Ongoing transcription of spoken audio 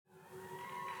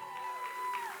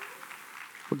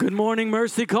Well, good morning,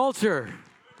 Mercy Culture.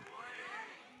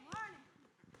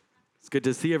 It's good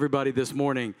to see everybody this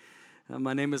morning.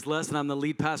 My name is Les, and I'm the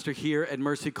lead pastor here at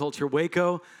Mercy Culture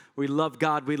Waco. We love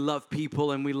God, we love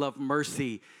people, and we love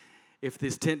mercy if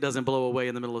this tent doesn't blow away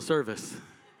in the middle of service.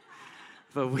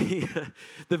 But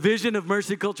the vision of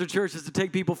Mercy Culture Church is to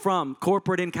take people from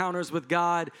corporate encounters with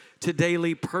God to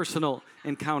daily personal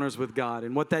encounters with God.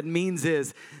 And what that means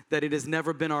is that it has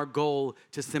never been our goal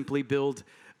to simply build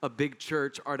a big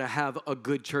church or to have a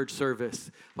good church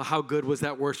service. But how good was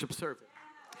that worship service?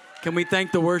 Can we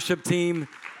thank the worship team,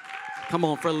 come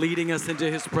on, for leading us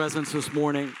into his presence this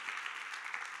morning.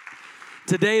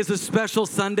 Today is a special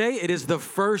Sunday. It is the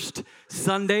first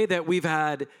Sunday that we've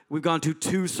gone to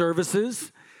 2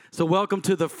 services. So welcome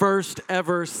to the first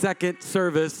ever second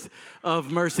service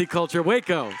of Mercy Culture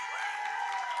Waco.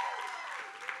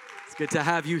 It's good to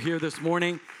have you here this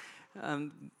morning.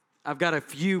 I've got a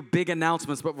few big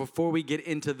announcements, but before we get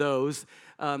into those,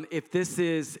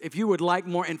 if you would like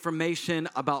more information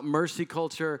about Mercy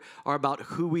Culture or about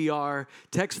who we are,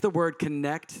 text the word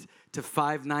CONNECT to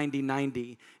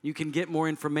 59090. You can get more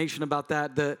information about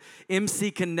that. The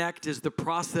MC Connect is the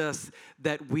process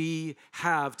that we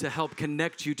have to help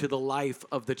connect you to the life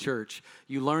of the church.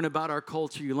 You learn about our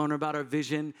culture, you learn about our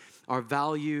vision, our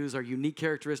values, our unique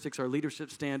characteristics, our leadership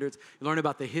standards. You learn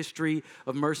about the history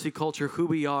of Mercy Culture, who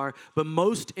we are. But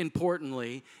most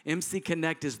importantly, MC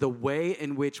Connect is the way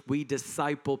in which we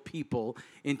disciple people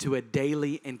into a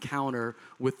daily encounter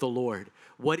with the Lord.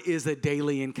 What is a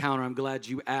daily encounter? I'm glad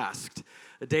you asked.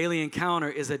 A daily encounter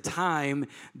is a time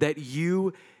that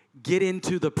you get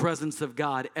into the presence of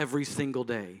God every single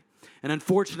day. And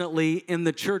unfortunately, in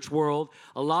the church world,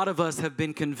 a lot of us have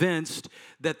been convinced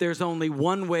that there's only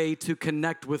one way to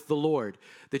connect with the Lord,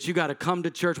 that you got to come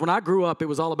to church. When I grew up, it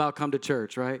was all about come to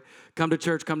church, right? Come to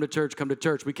church, come to church, come to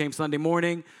church. We came Sunday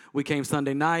morning. We came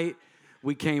Sunday night.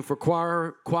 We came for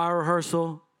choir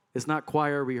rehearsal. It's not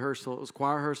choir rehearsal. It was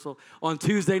choir rehearsal. On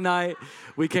Tuesday night,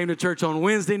 we came to church on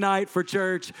Wednesday night for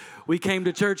church. We came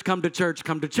to church, come to church,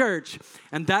 come to church.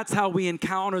 And that's how we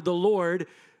encounter the Lord.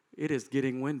 It is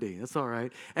getting windy. That's all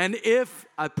right. And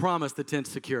I promise the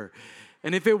tent's secure.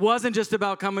 And if it wasn't just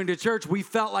about coming to church, we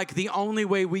felt like the only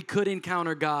way we could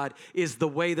encounter God is the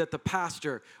way that the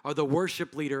pastor or the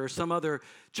worship leader or some other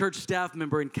church staff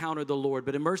member encountered the Lord.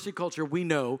 But in Mercy Culture, we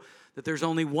know that there's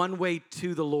only one way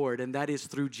to the Lord, and that is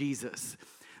through Jesus.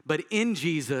 But in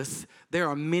Jesus, there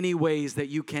are many ways that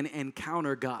you can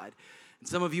encounter God. And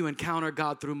some of you encounter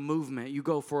God through movement. You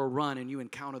go for a run and you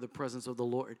encounter the presence of the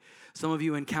Lord. Some of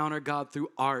you encounter God through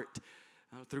art,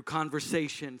 through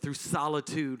conversation, through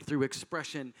solitude, through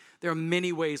expression. There are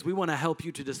many ways. We want to help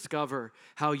you to discover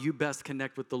how you best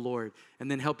connect with the Lord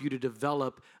and then help you to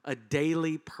develop a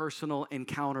daily personal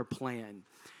encounter plan,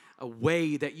 a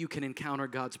way that you can encounter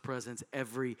God's presence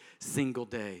every single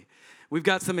day. We've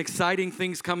got some exciting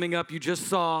things coming up. You just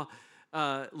saw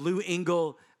Lou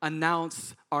Engle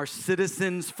announce our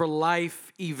Citizens for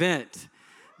Life event.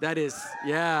 That is,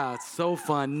 it's so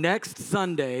fun. Next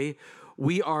Sunday,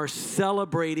 we are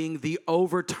celebrating the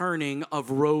overturning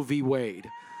of Roe v. Wade.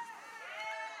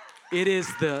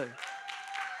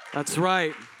 That's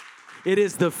right. It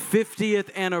is the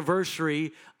 50th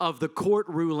anniversary of the court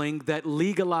ruling that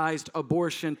legalized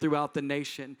abortion throughout the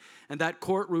nation. And that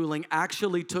court ruling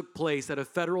actually took place at a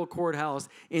federal courthouse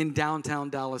in downtown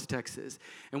Dallas, Texas.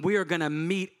 And we are going to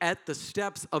meet at the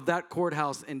steps of that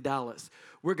courthouse in Dallas.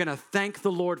 We're going to thank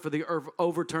the Lord for the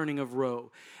overturning of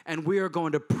Roe. And we are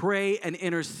going to pray and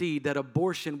intercede that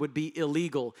abortion would be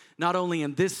illegal, not only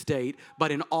in this state,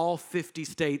 but in all 50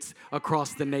 states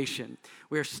across the nation.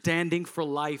 We are standing for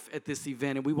life at this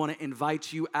event, and we want to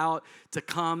invite you out to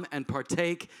come and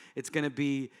partake. It's going to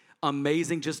be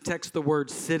amazing. Just text the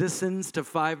word citizens to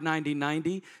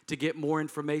 59090 to get more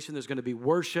information. There's going to be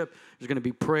worship. There's going to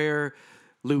be prayer.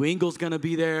 Lou Engle's going to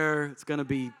be there. It's going to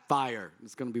be fire.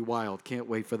 It's going to be wild. Can't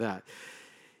wait for that.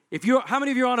 How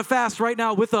many of you are on a fast right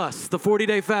now with us, the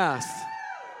 40-day fast?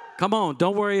 Come on,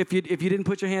 don't worry if you didn't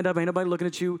put your hand up. Ain't nobody looking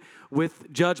at you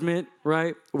with judgment,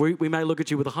 right? We might look at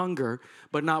you with hunger,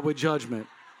 but not with judgment.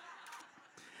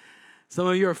 Some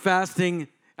of you are fasting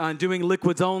and doing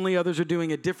liquids only. Others are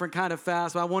doing a different kind of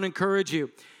fast. But I want to encourage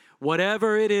you.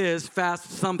 Whatever it is,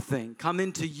 fast something. Come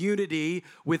into unity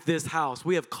with this house.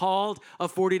 We have called a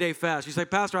 40-day fast. You say,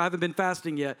 Pastor, I haven't been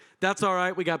fasting yet. That's all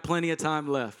right. We got plenty of time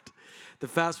left. The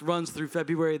fast runs through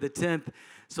February the 10th.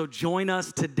 So join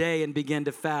us today and begin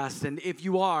to fast. And if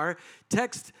you are,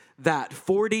 text that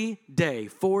 40-day,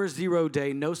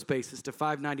 40-day, no spaces, to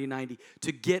 59090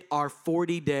 to get our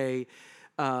 40-day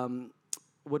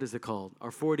what is it called?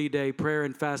 Our 40-day prayer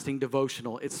and fasting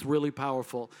devotional. It's really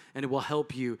powerful, and it will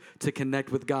help you to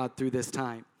connect with God through this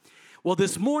time. Well,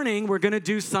 this morning, we're going to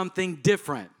do something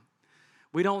different.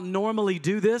 We don't normally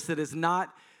do this. It is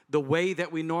not the way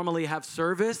that we normally have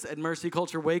service at Mercy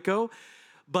Culture Waco.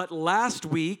 But last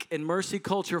week in Mercy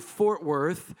Culture Fort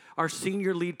Worth, our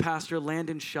senior lead pastor,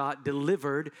 Landon Schott,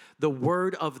 delivered the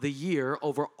word of the year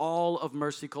over all of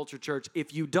Mercy Culture Church.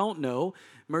 If you don't know,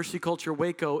 Mercy Culture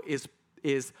Waco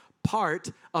is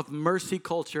part of Mercy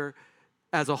Culture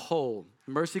as a whole.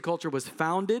 Mercy Culture was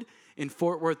founded in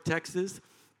Fort Worth, Texas,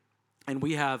 and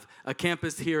we have a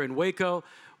campus here in Waco.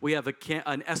 We have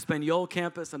an Espanol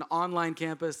campus, an online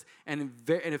campus, and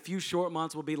in a few short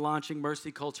months, we'll be launching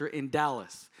Mercy Culture in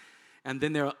Dallas. And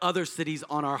then there are other cities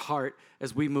on our heart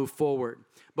as we move forward.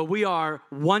 But we are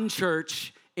one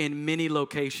church in many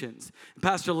locations.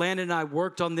 Pastor Landon and I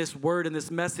worked on this word and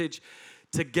this message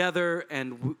together,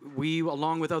 and we,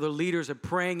 along with other leaders, are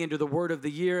praying into the word of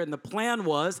the year. And the plan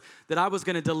was that I was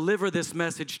going to deliver this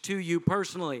message to you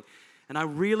personally. And I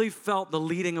really felt the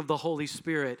leading of the Holy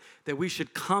Spirit that we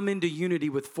should come into unity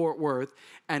with Fort Worth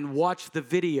and watch the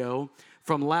video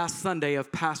from last Sunday of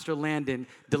Pastor Landon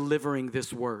delivering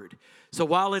this word. So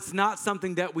while it's not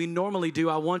something that we normally do,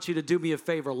 I want you to do me a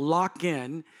favor. Lock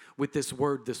in with this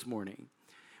word this morning.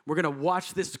 We're going to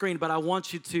watch this screen, but I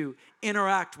want you to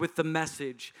interact with the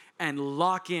message and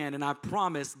lock in. And I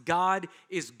promise God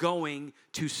is going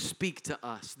to speak to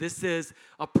us. This is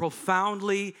a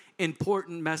profoundly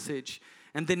important message.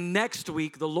 And then next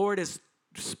week, the Lord has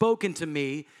spoken to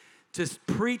me to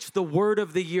preach the Word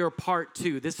of the Year Part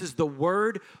 2. This is the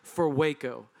word for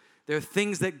Waco. There are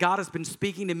things that God has been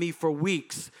speaking to me for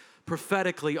weeks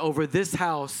prophetically over this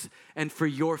house and for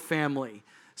your family.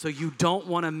 So you don't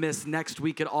want to miss next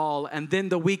week at all. And then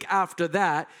the week after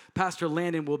that, Pastor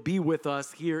Landon will be with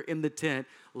us here in the tent,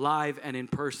 live and in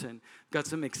person. Got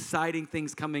some exciting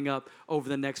things coming up over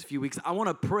the next few weeks. I want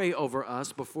to pray over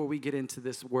us before we get into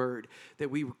this word,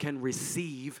 that we can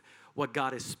receive what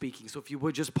God is speaking. So if you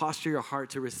would just posture your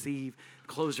heart to receive,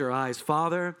 close your eyes.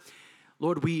 Father,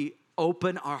 Lord, we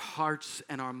open our hearts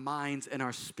and our minds and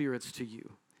our spirits to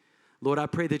you. Lord, I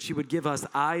pray that you would give us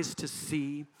eyes to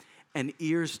see and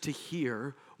ears to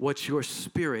hear what your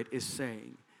Spirit is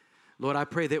saying. Lord, I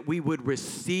pray that we would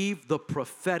receive the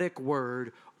prophetic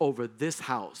word over this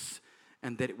house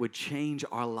and that it would change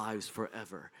our lives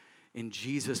forever. In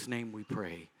Jesus' name we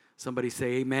pray. Somebody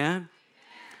say amen.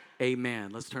 Amen.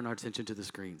 Let's turn our attention to the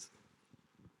screens.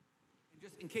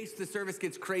 Just in case the service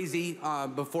gets crazy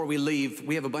before we leave,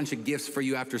 we have a bunch of gifts for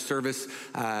you after service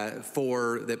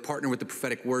that partner with the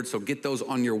prophetic word, so get those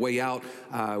on your way out.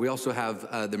 We also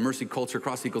have the Mercy Culture,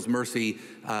 Cross Equals Mercy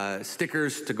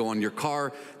stickers to go on your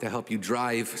car to help you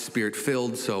drive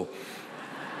spirit-filled, so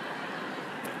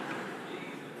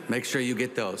make sure you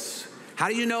get those. How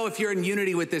do you know if you're in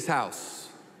unity with this house?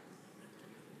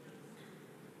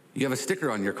 You have a sticker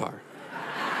on your car.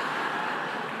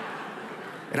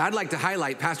 And I'd like to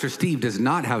highlight, Pastor Steve does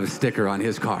not have a sticker on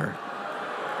his car.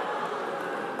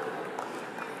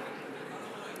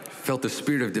 Felt the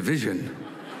spirit of division.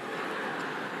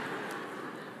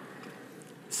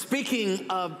 Speaking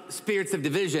of spirits of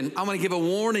division, I'm going to give a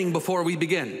warning before we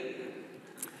begin.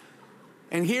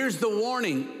 And here's the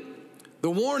warning.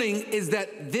 The warning is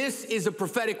that this is a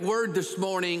prophetic word this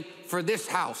morning for this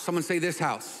house. Someone say this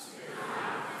house.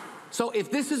 So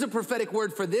if this is a prophetic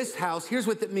word for this house, here's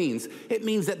what that means. It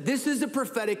means that this is a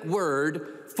prophetic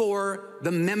word for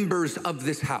the members of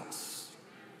this house.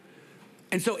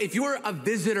 And so if you're a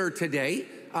visitor today,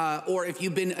 or if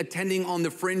you've been attending on the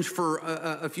fringe for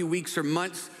a few weeks or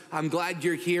months, I'm glad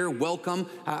you're here. Welcome.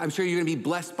 I'm sure you're going to be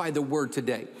blessed by the word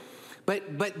today.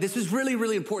 But this is really,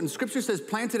 really important. Scripture says,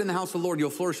 planted in the house of the Lord, you'll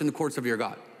flourish in the courts of your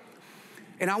God.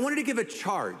 And I wanted to give a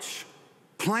charge.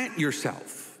 Plant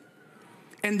yourself.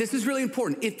 And this is really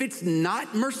important. If it's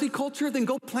not Mercy Culture, then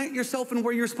go plant yourself in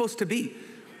where you're supposed to be.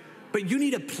 But you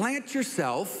need to plant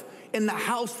yourself in the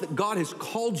house that God has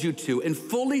called you to and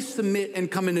fully submit and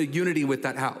come into unity with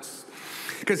that house.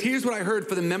 Because here's what I heard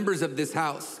for the members of this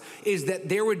house is that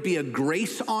there would be a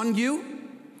grace on you.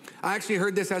 I actually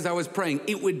heard this as I was praying.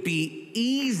 It would be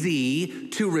easy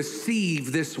to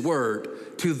receive this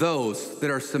word to those that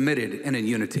are submitted and in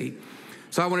unity.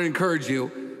 So I want to encourage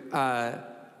you,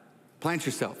 plant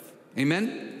yourself.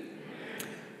 Amen?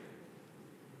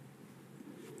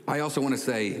 I also want to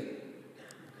say,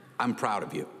 I'm proud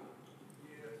of you.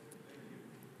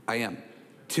 I am.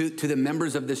 To the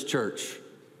members of this church,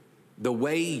 the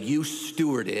way you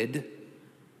stewarded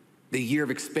the year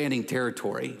of expanding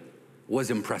territory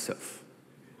was impressive.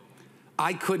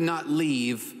 I could not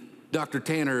leave Dr.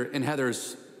 Tanner and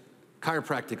Heather's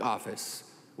chiropractic office,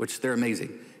 which they're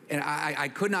amazing. And I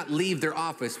could not leave their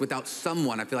office without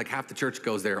someone. I feel like half the church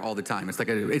goes there all the time. It's like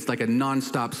a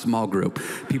nonstop small group.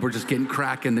 People are just getting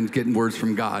cracking and getting words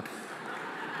from God.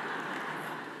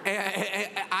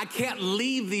 I can't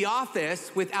leave the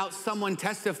office without someone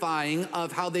testifying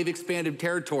of how they've expanded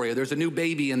territory. There's a new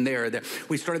baby in there.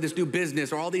 We started this new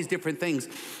business, or all these different things.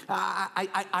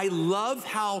 I love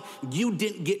how you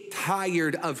didn't get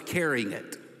tired of carrying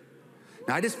it.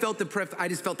 Now, I just felt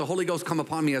the Holy Ghost come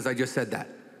upon me as I just said that,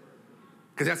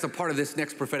 because that's a part of this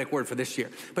next prophetic word for this year.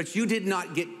 But you did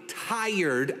not get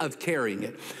tired of carrying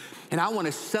it. And I want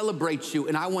to celebrate you,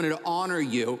 and I wanted to honor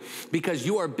you, because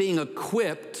you are being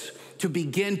equipped to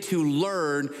begin to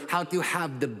learn how to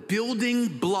have the building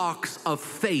blocks of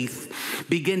faith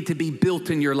begin to be built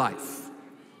in your life.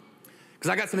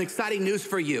 Because I got some exciting news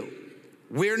for you.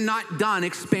 We're not done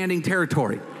expanding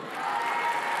territory.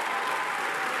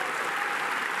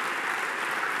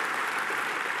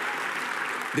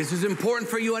 This is important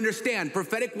for you to understand.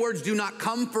 Prophetic words do not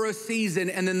come for a season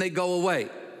and then they go away.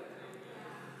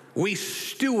 We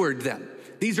steward them.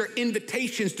 These are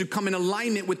invitations to come in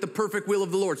alignment with the perfect will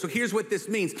of the Lord. So here's what this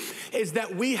means, is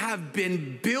that we have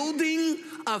been building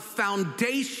a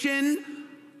foundation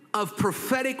of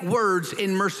prophetic words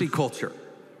in mercy culture.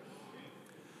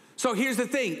 So here's the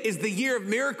thing, is the year of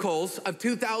miracles of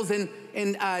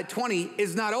 2020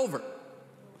 is not over.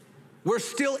 We're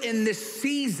still in this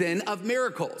season of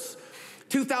miracles.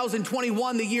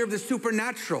 2021, the year of the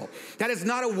supernatural. That is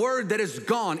not a word that is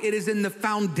gone. It is in the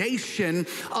foundation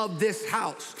of this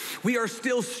house. We are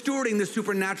still stewarding the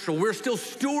supernatural. We're still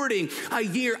stewarding a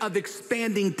year of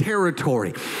expanding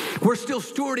territory. We're still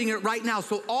stewarding it right now.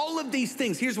 So all of these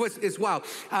things, here's what is wild.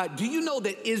 Do you know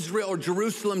that Israel or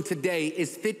Jerusalem today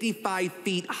is 55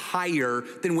 feet higher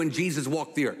than when Jesus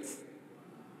walked the earth?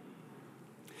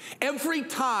 Every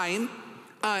time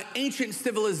ancient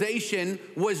civilization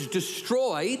was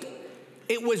destroyed,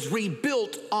 it was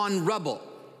rebuilt on rubble.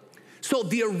 So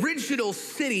the original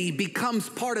city becomes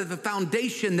part of the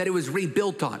foundation that it was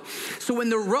rebuilt on. So when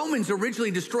the Romans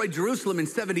originally destroyed Jerusalem in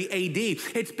 70 AD,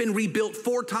 it's been rebuilt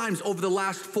 4 times over the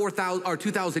last 4,000 or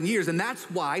 2,000 years, and that's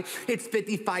why it's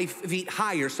 55 feet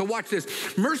higher. So watch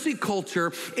this. Mercy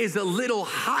culture is a little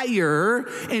higher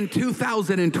in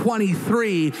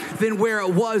 2023 than where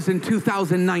it was in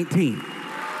 2019.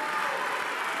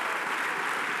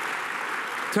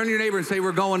 Turn to your neighbor and say,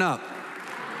 we're going up.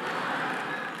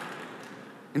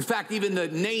 In fact, even the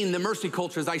name, the mercy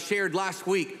culture, as I shared last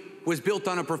week, was built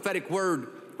on a prophetic word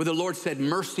where the Lord said,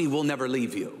 mercy will never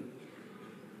leave you.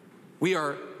 We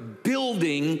are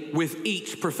building with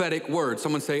each prophetic word.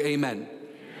 Someone say amen.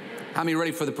 How many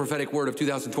ready for the prophetic word of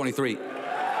 2023?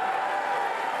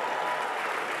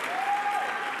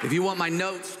 If you want my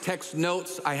notes, text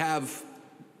notes, I have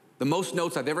the most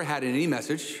notes I've ever had in any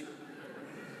message.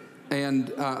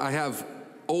 And I have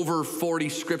over 40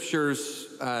 scriptures,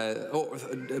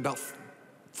 about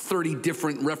 30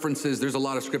 different references. There's a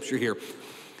lot of scripture here.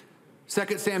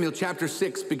 2 Samuel chapter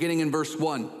 6, beginning in verse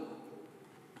 1.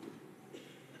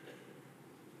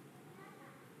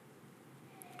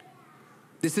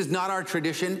 This is not our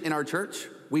tradition in our church.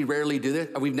 We rarely do this.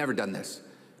 We've never done this.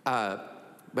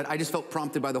 But I just felt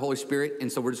prompted by the Holy Spirit,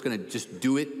 and so we're just going to just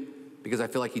do it because I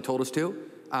feel like he told us to.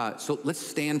 So let's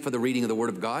stand for the reading of the Word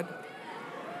of God.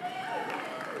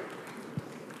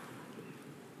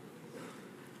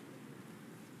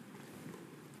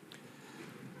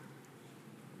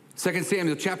 Second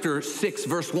Samuel chapter 6,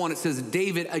 verse 1, it says,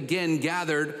 David again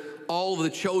gathered all of the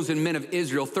chosen men of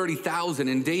Israel, 30,000,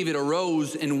 and David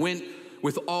arose and went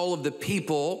with all of the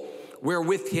people were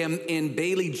with him in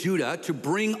Bailey, Judah, to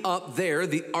bring up there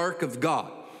the ark of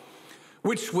God,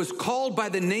 which was called by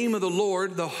the name of the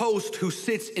Lord, the host who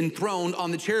sits enthroned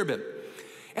on the cherubim.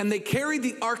 And they carried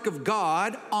the ark of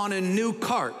God on a new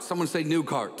cart. Someone say new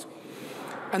cart.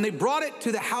 And they brought it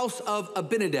to the house of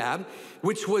Abinadab,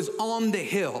 which was on the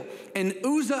hill. And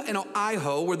Uzzah and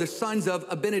Ahio were the sons of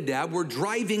Abinadab, were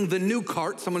driving the new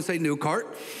cart. Someone say new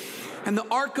cart. And the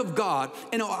ark of God.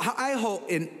 And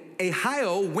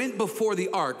Ahio went before the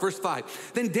ark. Verse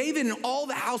 5. Then David and all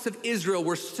the house of Israel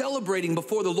were celebrating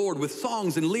before the Lord with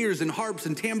songs and lyres and harps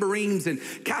and tambourines and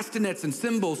castanets and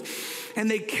cymbals. And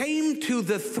they came to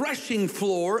the threshing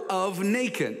floor of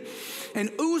Nacon.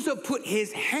 And Uzzah put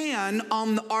his hand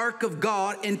on the ark of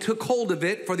God and took hold of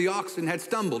it, for the oxen had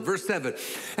stumbled. Verse 7.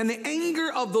 And the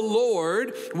anger of the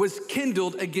Lord was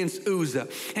kindled against Uzzah,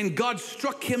 and God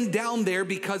struck him down there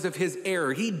because of his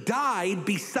error. He died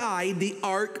beside the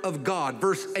ark of God.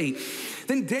 Verse 8.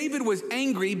 Then David was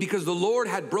angry because the Lord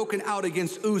had broken out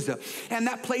against Uzzah, and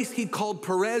that place he called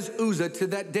Perez Uzzah to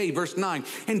that day. Verse 9.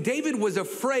 And David was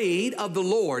afraid of the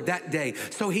Lord that day.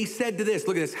 So he said to this,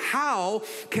 look at this, how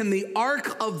can the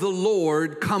ark of the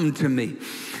Lord come to me?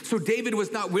 So David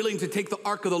was not willing to take the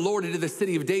ark of the Lord into the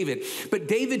city of David, but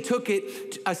David took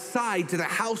it aside to the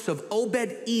house of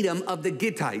Obed-Edom of the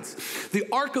Gittites. The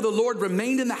ark of the Lord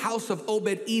remained in the house of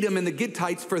Obed-Edom and the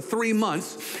Gittites for 3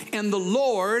 months, and the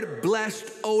Lord blessed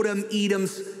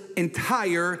Edom's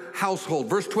entire household.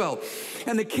 Verse 12.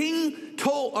 And the king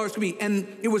and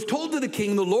it was told to the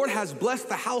king, the Lord has blessed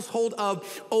the household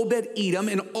of Obed-Edom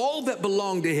and all that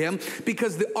belonged to him,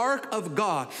 because the ark of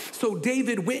God. So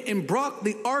David went and brought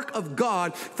the ark of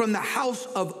God from the house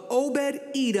of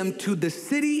Obed-Edom to the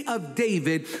city of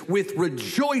David with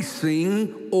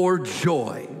rejoicing or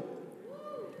joy.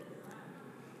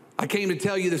 I came to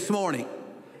tell you this morning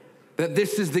that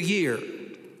this is the year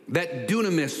that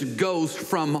Dunamis goes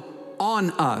from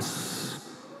on us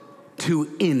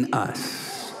to in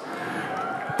us.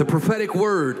 The prophetic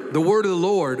word, the word of the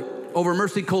Lord over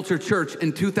Mercy Culture Church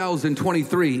in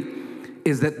 2023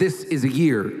 is that this is a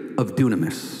year of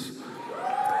Dunamis.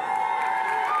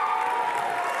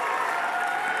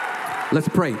 Let's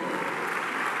pray.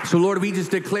 So Lord, we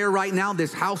just declare right now,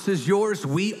 this house is yours.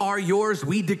 We are yours.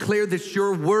 We declare that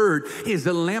your word is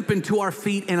a lamp unto our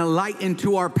feet and a light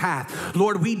into our path.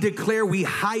 Lord, we declare we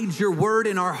hide your word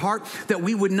in our heart that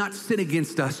we would not sin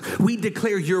against us. We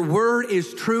declare your word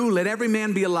is true. Let every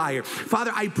man be a liar.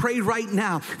 Father, I pray right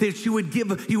now that you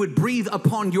would breathe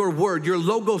upon your word, your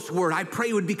Logos word. I pray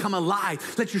it would become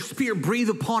alive. Let your spirit breathe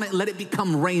upon it and let it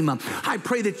become Rhema. I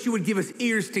pray that you would give us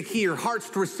ears to hear, hearts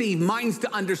to receive, minds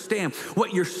to understand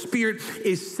what your Spirit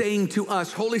is saying to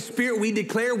us. Holy Spirit, we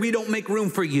declare we don't make room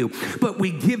for you, but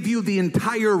we give you the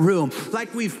entire room.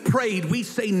 Like we've prayed, we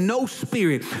say no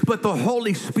spirit, but the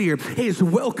Holy Spirit is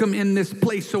welcome in this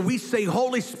place. So we say,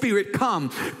 Holy Spirit, come,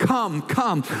 come,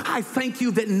 come. I thank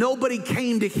you that nobody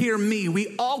came to hear me.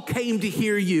 We all came to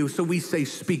hear you. So we say,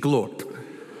 speak, Lord.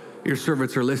 Your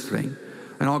servants are listening.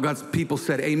 And all God's people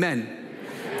said, amen,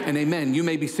 and amen. You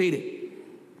may be seated.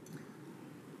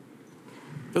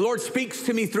 The Lord speaks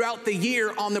to me throughout the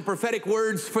year on the prophetic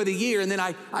words for the year, and then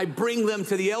I bring them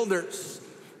to the elders.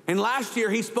 And last year,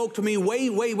 he spoke to me way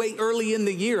early in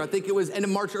the year. I think it was end of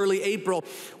March, early April,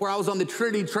 where I was on the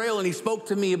Trinity Trail, and he spoke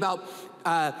to me about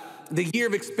the year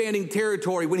of expanding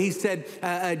territory when he said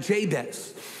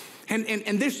Jabez.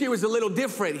 And this year was a little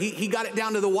different. He got it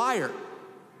down to the wire.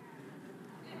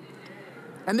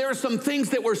 And there were some things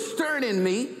that were stirring in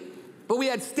me. But we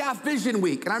had staff vision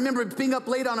week, and I remember being up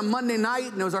late on a Monday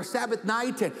night, and it was our Sabbath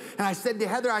night, and I said to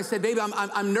Heather, I said, baby,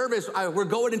 I'm nervous. We're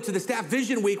going into the staff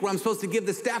vision week where I'm supposed to give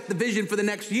the staff the vision for the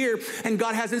next year, and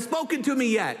God hasn't spoken to me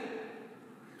yet.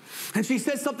 And she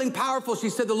said something powerful. She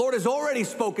said, the Lord has already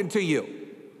spoken to you.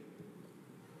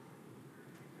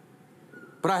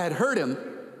 But I had heard him,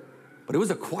 but it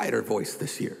was a quieter voice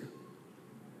this year.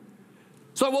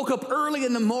 So I woke up early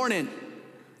in the morning,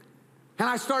 and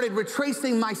I started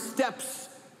retracing my steps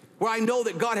where I know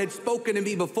that God had spoken to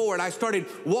me before. And I started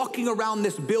walking around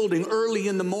this building early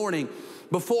in the morning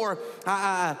before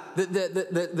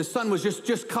the sun was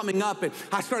just coming up. And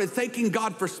I started thanking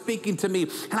God for speaking to me.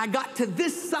 And I got to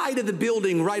this side of the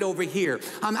building right over here.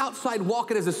 I'm outside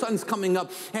walking as the sun's coming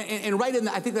up. And right in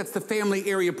I think that's the family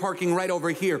area parking right over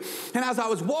here. And as I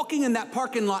was walking in that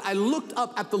parking lot, I looked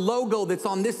up at the logo that's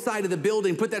on this side of the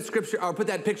building. Put that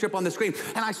picture up on the screen.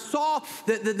 And I saw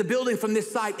the building from this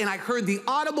side. And I heard the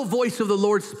audible voice of the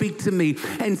Lord speak to me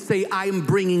and say, I am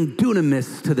bringing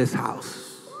Dunamis to this house.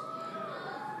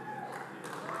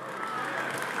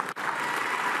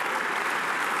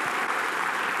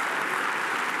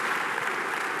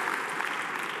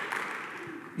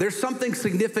 There's something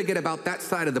significant about that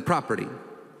side of the property.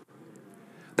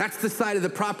 That's the side of the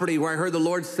property where I heard the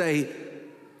Lord say,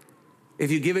 if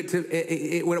you give it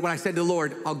to, when I said to the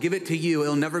Lord, I'll give it to you,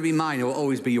 it'll never be mine, it will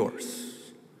always be yours.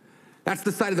 That's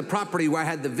the side of the property where I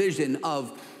had the vision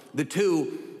of the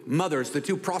two mothers, the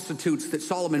two prostitutes that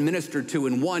Solomon ministered to,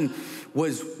 and one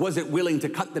wasn't willing to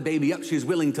cut the baby up. She was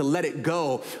willing to let it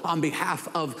go on behalf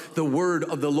of the word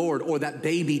of the Lord, or that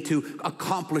baby to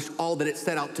accomplish all that it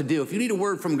set out to do. If you need a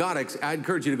word from God, I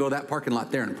encourage you to go to that parking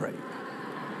lot there and pray.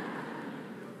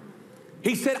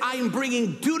 He said, I am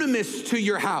bringing Dunamis to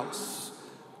your house.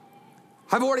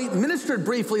 I've already ministered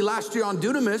briefly last year on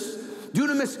Dunamis,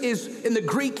 Dunamis is, in the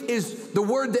Greek, is the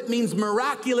word that means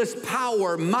miraculous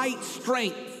power, might,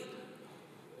 strength.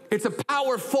 It's a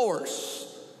power force.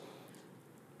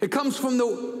 It comes from the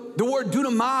word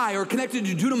dunamai, or connected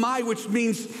to dunamai, which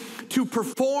means to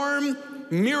perform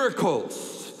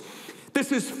miracles.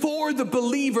 This is for the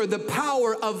believer, the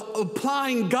power of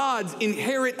applying God's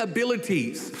inherent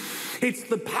abilities. It's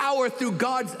the power through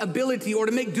God's ability, or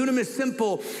to make dunamis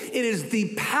simple, it is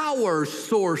the power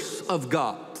source of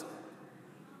God.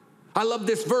 I love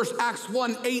this verse, Acts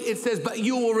 1:8, it says, but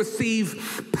you will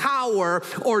receive power,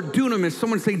 or dunamis.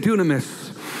 Someone say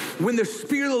dunamis. When the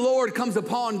Spirit of the Lord comes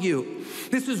upon you.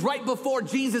 This is right before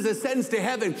Jesus ascends to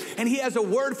heaven, and he has a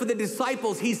word for the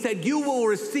disciples. He said, you will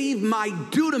receive my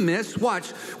dunamis,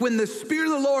 watch, when the Spirit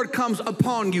of the Lord comes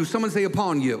upon you. Someone say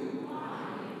upon you.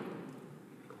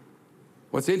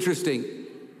 What's interesting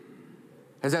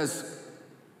is as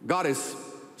God has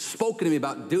spoken to me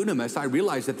about dunamis, I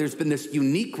realized that there's been this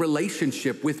unique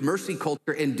relationship with mercy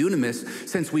culture and dunamis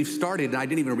since we've started, and I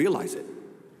didn't even realize it.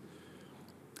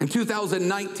 In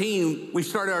 2019, we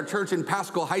started our church in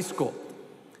Pasco High School,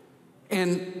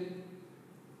 and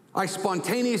I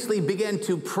spontaneously began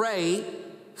to pray,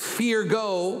 fear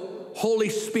go, Holy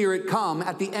Spirit come,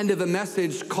 at the end of a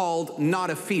message called Not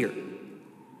a Fear.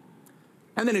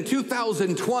 And then in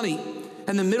 2020,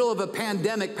 in the middle of a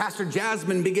pandemic, Pastor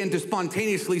Jasmine began to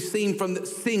spontaneously sing from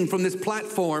this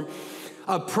platform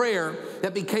a prayer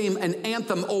that became an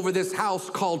anthem over this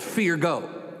house called Fear Go.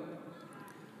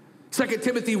 2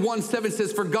 Timothy 1:7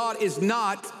 says, for God is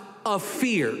not of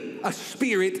fear, a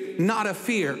spirit, not of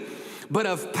fear, but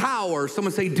of power.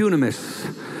 Someone say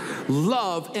dunamis,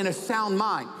 love, and a sound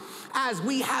mind. As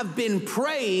we have been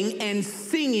praying and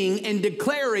singing and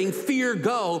declaring fear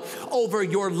go over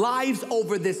your lives,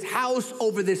 over this house,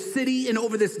 over this city, and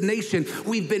over this nation,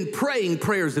 we've been praying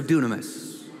prayers of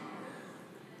dunamis.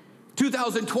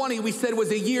 2020, we said,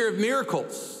 was a year of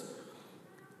miracles.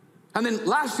 And then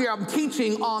last year, I'm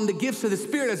teaching on the gifts of the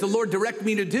Spirit as the Lord directed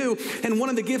me to do. And one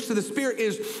of the gifts of the Spirit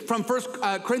is from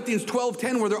 1 Corinthians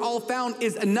 12:10, where they're all found,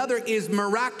 is another is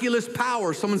miraculous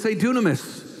power. Someone say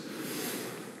dunamis.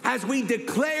 As we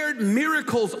declared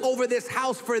miracles over this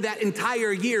house for that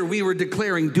entire year, we were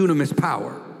declaring dunamis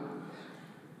power.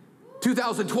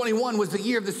 2021 was the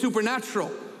year of the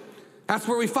supernatural. That's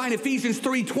where we find Ephesians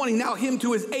 3:20. Now him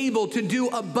who is able to do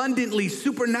abundantly,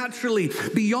 supernaturally,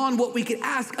 beyond what we could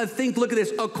ask or think. Look at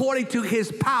this, according to his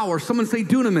power. Someone say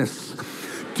dunamis.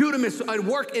 Dunamis at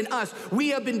work in us. We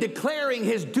have been declaring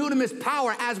his dunamis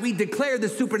power as we declare the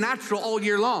supernatural all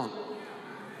year long.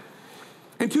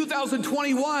 In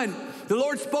 2021, the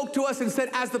Lord spoke to us and said,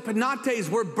 as the Penates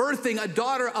were birthing a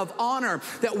daughter of honor,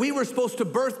 that we were supposed to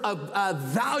birth a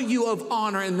value of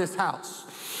honor in this house.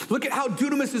 Look at how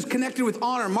dunamis is connected with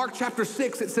honor. Mark chapter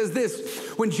 6, it says this.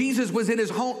 When Jesus was in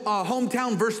his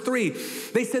hometown, verse 3,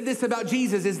 they said this about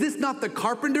Jesus. Is this not the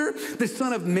carpenter, the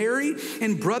son of Mary,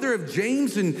 and brother of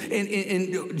James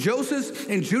and Joseph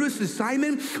and Judas and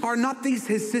Simon? Are not these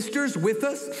his sisters with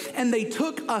us? And they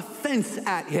took offense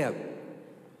at him.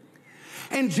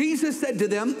 And Jesus said to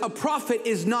them, a prophet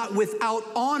is not without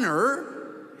honor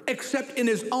except in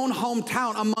his own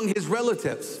hometown among his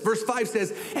relatives. Verse 5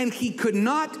 says, and he could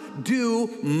not do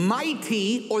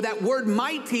mighty, or that word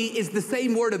mighty is the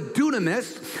same word of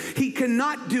dunamis. He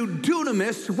cannot do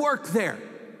dunamis work there.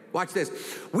 Watch this.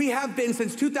 We have been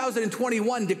since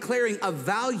 2021 declaring a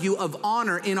value of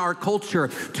honor in our culture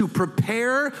to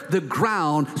prepare the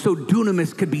ground so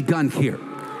dunamis could be done here.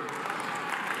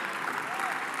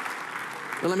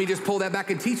 But let me just pull that back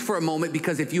and teach for a moment,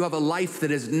 because if you have a life that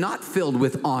is not filled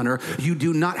with honor, you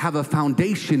do not have a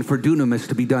foundation for dunamis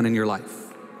to be done in your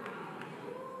life.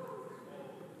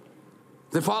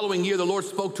 The following year, the Lord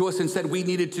spoke to us and said we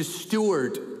needed to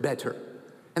steward better,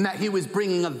 and that he was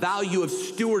bringing a value of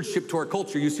stewardship to our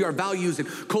culture. You see our values and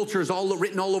cultures all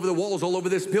written all over the walls, all over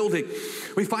this building.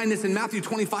 We find this in Matthew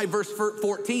 25, verse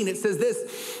 14. It says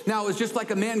this, now it was just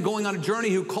like a man going on a journey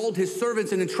who called his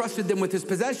servants and entrusted them with his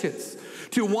possessions.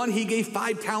 To one he gave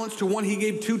 5 talents, to one he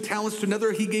gave 2 talents, to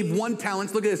another he gave 1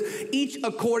 talent. Look at this, each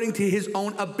according to his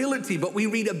own ability. But we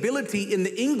read ability in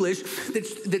the English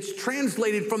that's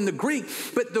translated from the Greek.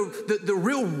 But the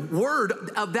real word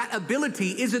of that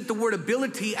ability isn't the word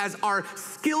ability as our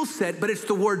skill set, but it's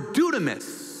the word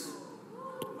dunamis.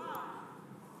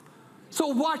 So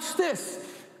watch this.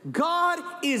 God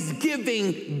is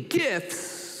giving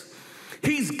gifts.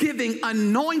 He's giving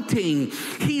anointing.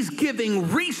 He's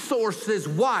giving resources,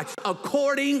 watch,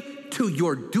 according to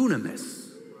your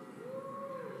dunamis.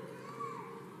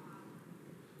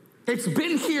 It's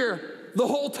been here the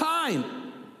whole time.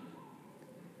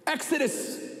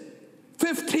 Exodus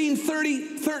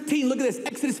 13. Look at this.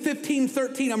 Exodus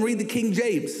 15:13. I'm reading the King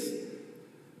James.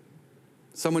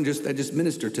 I just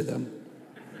ministered to them.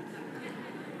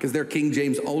 Because they're King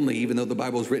James only, even though the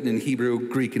Bible is written in Hebrew,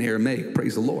 Greek, and Aramaic.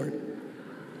 Praise the Lord.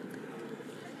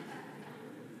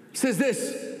 It says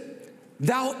this,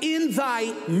 thou in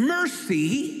thy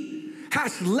mercy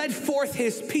hast led forth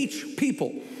his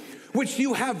people, which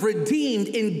you have redeemed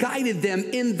and guided them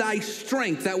in thy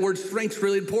strength. That word strength is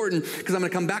really important because I'm going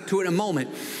to come back to it in a moment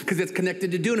because it's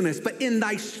connected to dunamis. But in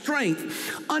thy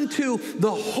strength unto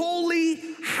the holy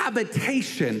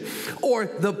habitation, or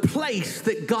the place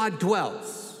that God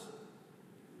dwells.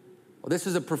 Well, this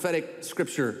is a prophetic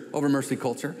scripture over mercy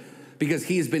culture because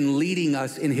he has been leading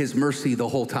us in his mercy the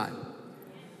whole time.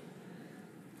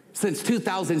 Since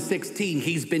 2016,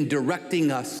 he's been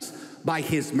directing us by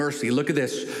his mercy. Look at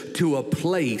this, to a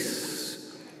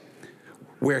place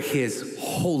where his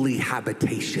holy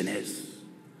habitation is,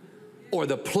 or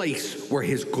the place where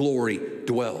his glory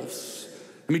dwells.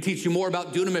 Let me teach you more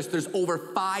about dunamis. There's over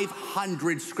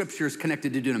 500 scriptures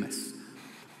connected to dunamis.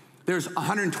 There's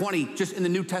 120 just in the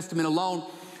New Testament alone.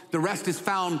 The rest is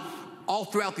found all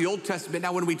throughout the Old Testament.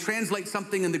 Now, when we translate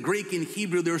something in the Greek and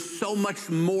Hebrew, there's so much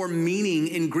more meaning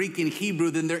in Greek and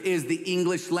Hebrew than there is the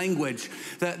English language.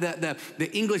 The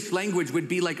English language would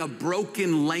be like a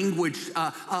broken language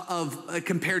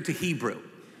compared to Hebrew.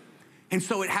 And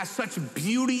so it has such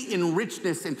beauty and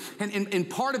richness, and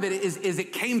part of it is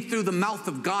it came through the mouth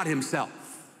of God himself.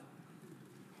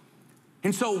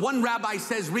 And so one rabbi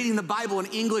says reading the Bible in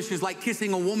English is like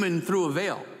kissing a woman through a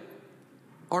veil,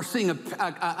 or seeing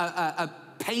a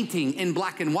painting in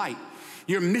black and white.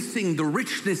 You're missing the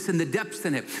richness and the depths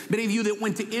in it. Many of you that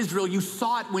went to Israel, you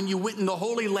saw it when you went in the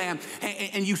Holy Land,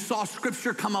 and you saw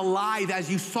scripture come alive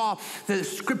as you saw the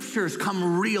scriptures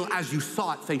come real as you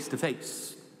saw it face to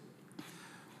face.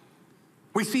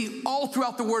 We see all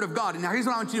throughout the Word of God. And now here's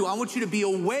what I want you to do. I want you to be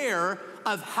aware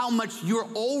of how much you're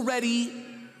already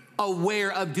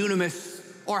aware of dunamis,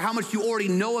 or how much you already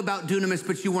know about dunamis,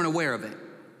 but you weren't aware of it.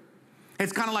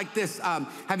 It's kind of like this.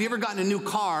 Have you ever gotten a new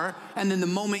car, and then the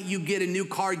moment you get a new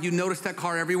car, you notice that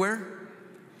car everywhere?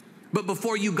 But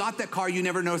before you got that car, you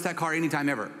never noticed that car anytime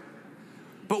ever.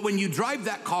 But when you drive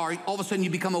that car, all of a sudden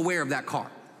you become aware of that car.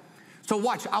 So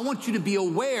watch, I want you to be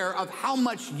aware of how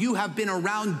much you have been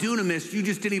around dunamis, you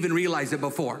just didn't even realize it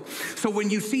before. So when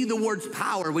you see the words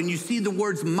power, when you see the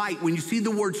words might, when you see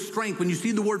the word strength, when you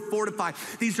see the word fortify,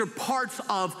 these are parts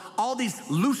of all these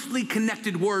loosely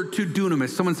connected words to dunamis.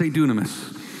 Someone say dunamis.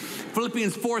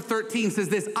 Philippians 4:13 says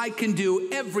this, I can do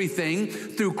everything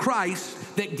through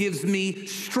Christ that gives me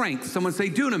strength. Someone say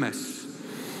dunamis.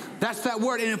 That's that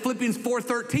word. And in Philippians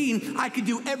 4:13, I can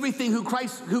do everything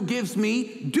who gives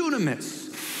me dunamis.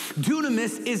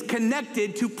 Dunamis is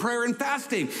connected to prayer and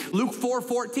fasting. Luke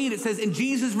 4:14, it says, and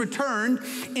Jesus returned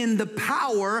in the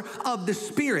power of the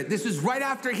Spirit. This is right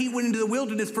after he went into the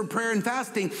wilderness for prayer and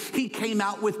fasting. He came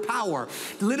out with power.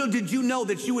 Little did you know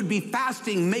that you would be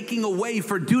fasting, making a way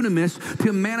for dunamis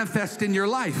to manifest in your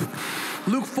life.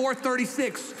 Luke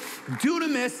 4:36,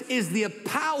 dunamis is the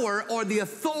power or the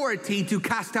authority to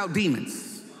cast out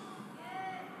demons.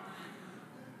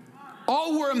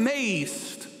 All were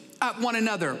amazed at one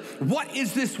another. What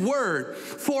is this word?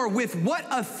 For with what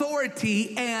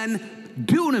authority and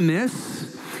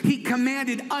dunamis he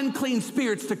commanded unclean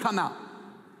spirits to come out.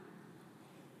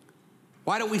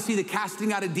 Why don't we see the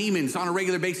casting out of demons on a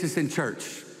regular basis in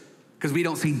church? Because we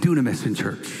don't see dunamis in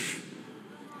church.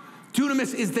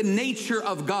 Dunamis is the nature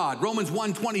of God. Romans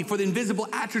 1:20, for the invisible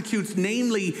attributes,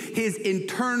 namely his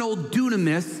internal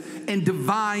dunamis and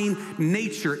divine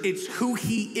nature. It's who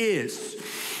he is.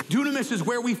 Dunamis is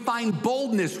where we find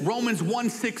boldness. Romans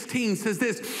 1:16 says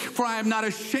this, for I am not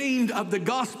ashamed of the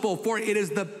gospel, for it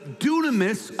is the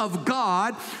dunamis of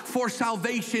God for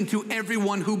salvation to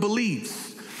everyone who believes.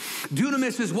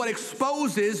 Dunamis is what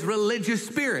exposes religious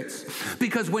spirits,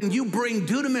 because when you bring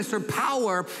dunamis or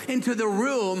power into the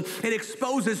room, it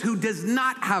exposes who does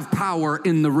not have power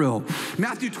in the room.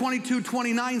 Matthew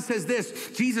 22:29 says this,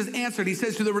 Jesus answered, he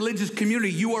says to the religious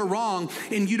community, you are wrong,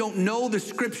 and you don't know the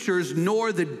scriptures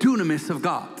nor the dunamis of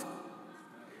God.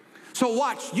 So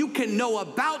watch, you can know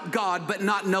about God, but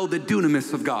not know the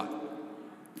dunamis of God.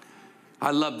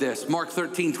 I love this. Mark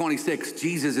 13:26,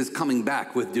 Jesus is coming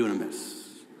back with dunamis.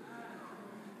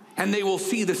 And they will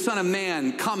see the Son of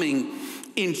Man coming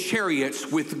in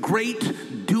chariots with great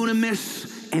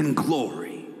dunamis and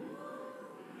glory.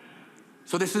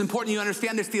 So this is important you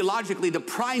understand this theologically. The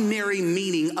primary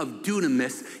meaning of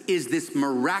dunamis is this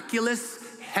miraculous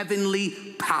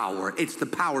heavenly power. It's the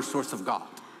power source of God.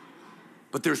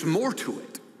 But there's more to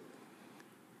it.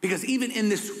 Because even in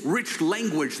this rich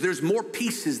language, there's more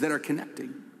pieces that are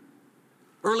connecting.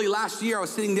 Early last year, I was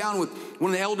sitting down with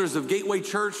one of the elders of Gateway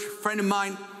Church. A friend of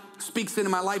mine speaks into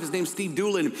my life. His name's Steve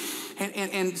Doolin.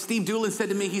 And Steve Doolin said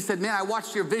to me, he said, man, I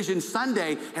watched your vision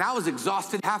Sunday, and I was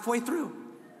exhausted halfway through.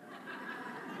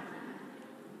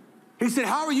 He said,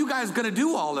 how are you guys going to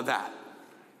do all of that?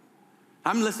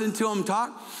 I'm listening to him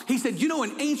talk. He said, you know,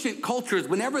 in ancient cultures,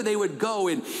 whenever they would go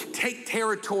and take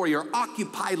territory or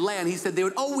occupy land, he said they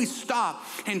would always stop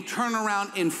and turn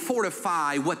around and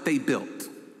fortify what they built.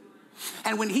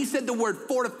 And when he said the word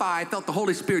fortify, I felt the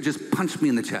Holy Spirit just punch me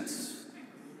in the chest.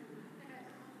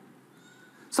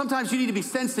 Sometimes you need to be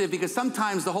sensitive, because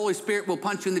sometimes the Holy Spirit will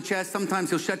punch you in the chest. Sometimes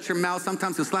he'll shut your mouth.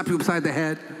 Sometimes he'll slap you upside the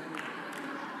head.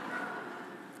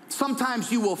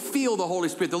 Sometimes you will feel the Holy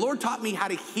Spirit. The Lord taught me how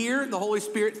to hear the Holy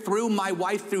Spirit through my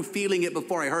wife, through feeling it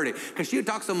before I heard it. Because she would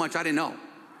talk so much, I didn't know.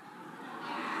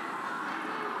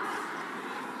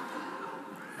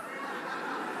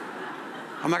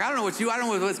 I'm like, I don't know what's you. I don't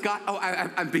know what's God. Oh,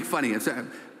 I'm being funny,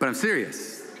 but I'm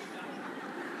serious.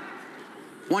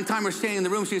 One time we're standing in the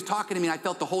room, she was talking to me, and I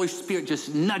felt the Holy Spirit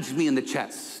just nudge me in the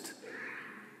chest.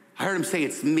 I heard him say,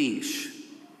 it's me.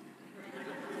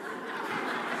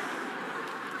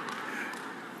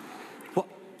 Well,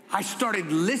 I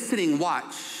started listening,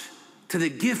 watch, to the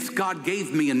gifts God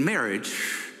gave me in marriage,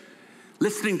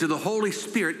 listening to the Holy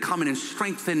Spirit come in and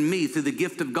strengthen me through the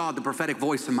gift of God, the prophetic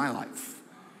voice in my life.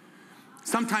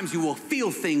 Sometimes you will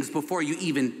feel things before you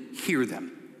even hear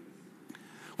them.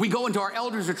 We go into our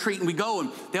elders retreat, and we go, and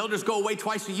the elders go away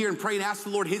twice a year and pray and ask the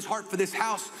Lord his heart for this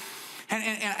house.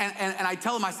 And I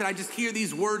tell him, I said, I just hear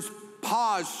these words,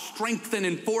 pause, strengthen,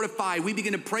 and fortify. We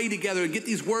begin to pray together and get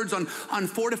these words on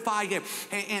fortify,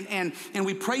 and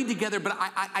we prayed together, but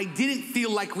I didn't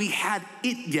feel like we had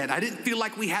it yet. I didn't feel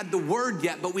like we had the word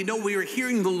yet, but we know we were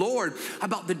hearing the Lord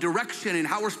about the direction and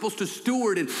how we're supposed to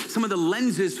steward and some of the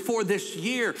lenses for this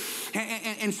year.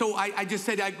 And so I just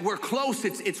said, we're close.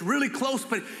 It's really close,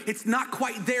 but it's not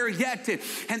quite there yet.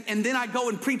 And then I go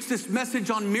and preach this message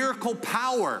on miracle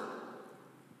power.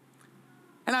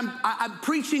 And I'm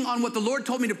preaching on what the Lord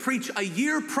told me to preach a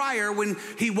year prior when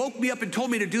he woke me up and told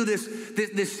me to do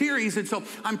this series. And so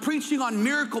I'm preaching on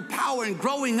miracle power, and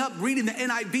growing up reading the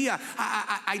NIV,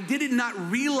 I did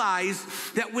not realize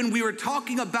that when we were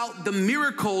talking about the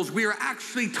miracles, we were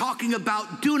actually talking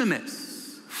about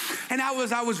dunamis. And I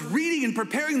was reading and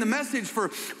preparing the message for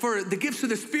the gifts of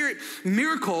the Spirit,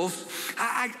 miracles.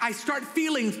 I start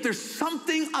feeling there's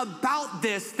something about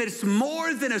this that's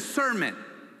more than a sermon.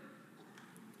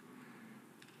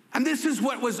 And this is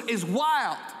what is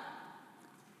wild,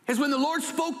 is when the Lord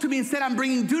spoke to me and said, I'm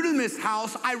bringing Dunamis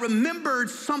house, I remembered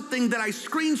something that I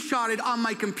screenshotted on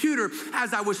my computer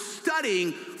as I was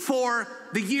studying for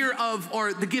the year of,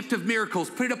 or the gift of miracles.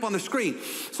 Put it up on the screen.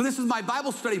 So this is my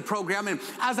Bible study program, and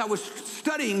as I was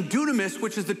studying Dunamis,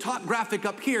 which is the top graphic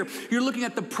up here, you're looking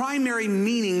at the primary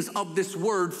meanings of this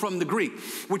word from the Greek,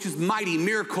 which is mighty,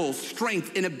 miracles,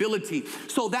 strength, and ability.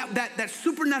 So that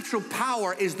supernatural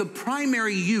power is the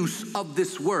primary use of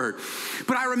this word.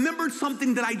 But I remembered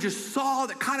something that I just saw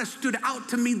that kind of stood out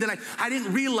to me that I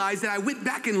didn't realize, that I went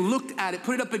back and looked at it.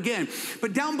 Put it up again.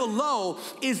 But down below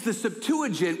is the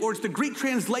Septuagint, or it's the Greek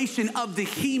translation of the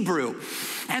Hebrew.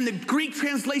 And the Greek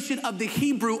translation of the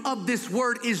Hebrew of this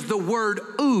word is the word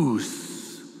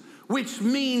ooze, which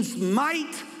means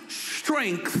might,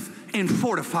 strength, and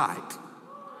fortified.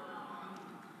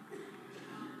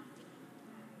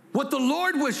 What the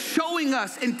Lord was showing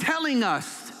us and telling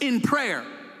us in prayer,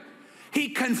 he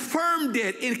confirmed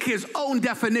it in his own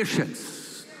definitions.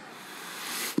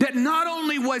 That not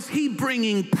only was he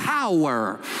bringing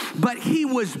power, but he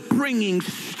was bringing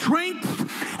strength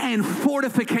and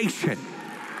fortification.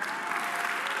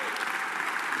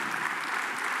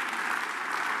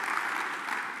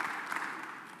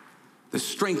 The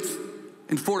strength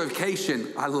and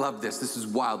fortification, I love this. This is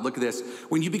wild. Look at this.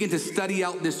 When you begin to study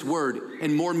out this word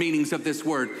and more meanings of this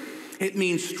word, it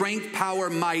means strength, power,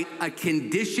 might, a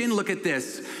condition, look at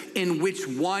this, in which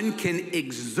one can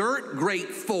exert great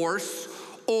force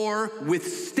or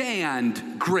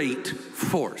withstand great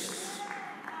force.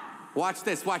 Watch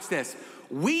this, watch this.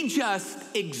 We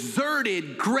just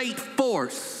exerted great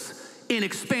force in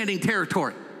expanding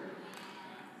territory.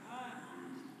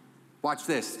 Watch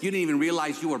this. You didn't even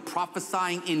realize you were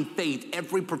prophesying in faith.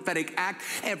 Every prophetic act,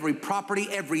 every property,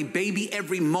 every baby,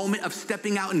 every moment of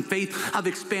stepping out in faith, of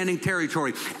expanding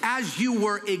territory. As you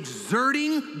were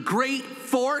exerting great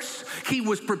force, he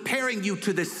was preparing you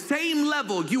to the same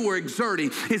level you were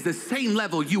exerting is the same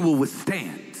level you will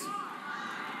withstand.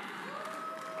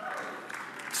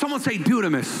 Someone say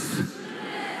dunamis.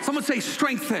 Someone say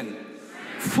strengthen.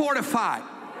 Fortified.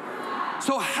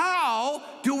 So how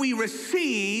do we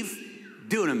receive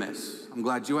dunamis? I'm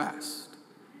glad you asked.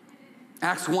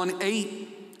 Acts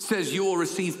 1:8 says you will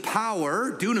receive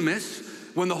power, dunamis,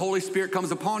 when the Holy Spirit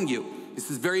comes upon you. This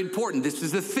is very important. This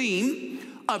is the theme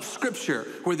of Scripture,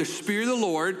 where the Spirit of the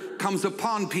Lord comes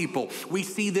upon people. We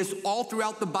see this all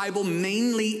throughout the Bible,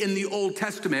 mainly in the Old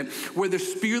Testament, where the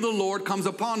Spirit of the Lord comes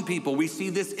upon people. We see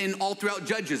this in all throughout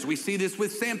Judges. We see this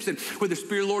with Samson, where the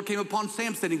Spirit of the Lord came upon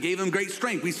Samson and gave him great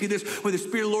strength. We see this where the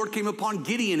Spirit of the Lord came upon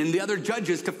Gideon and the other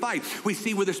judges to fight. We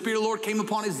see where the Spirit of the Lord came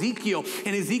upon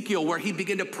Ezekiel, where he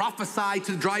began to prophesy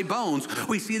to dry bones.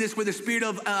 We see this where the Spirit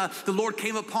of the Lord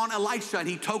came upon Elisha, and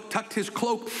he tucked his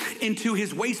cloak into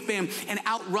his waistband and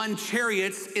outrun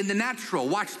chariots in the natural.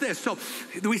 Watch this. So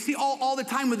we see all the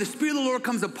time where the Spirit of the Lord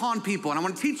comes upon people. And I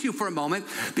want to teach you for a moment,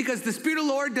 because the Spirit of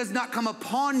the Lord does not come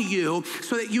upon you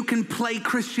so that you can play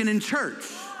Christian in church.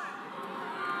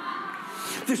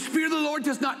 The Spirit of the Lord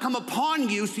does not come upon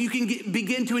you so you can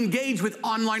begin to engage with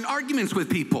online arguments with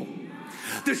people.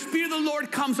 The Spirit of the Lord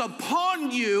comes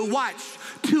upon you, watch,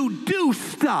 to do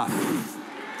stuff.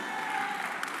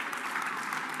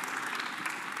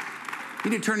 You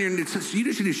need to turn your, you just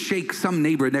need to shake some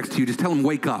neighbor next to you. Just tell him,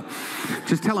 wake up.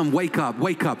 Just tell him, wake up,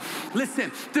 wake up.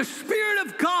 Listen, the Spirit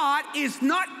of God is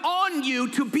not on you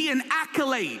to be an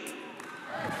accolade.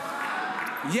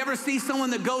 You ever see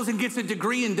someone that goes and gets a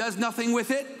degree and does nothing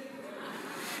with it?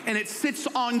 And it sits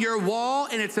on your wall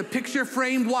and it's a picture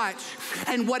frame, watch.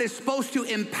 And what is supposed to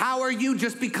empower you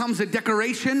just becomes a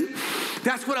decoration.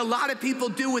 That's what a lot of people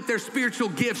do with their spiritual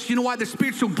gifts. You know why the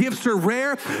spiritual gifts are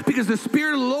rare? Because the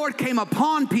Spirit of the Lord came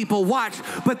upon people, watch,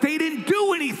 but they didn't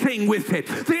do anything with it.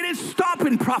 They didn't stop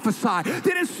and prophesy.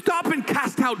 They didn't stop and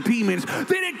cast out demons.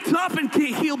 They didn't stop and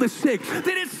heal the sick. They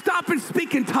didn't stop and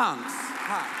speak in tongues.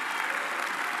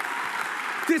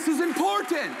 This is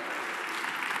important.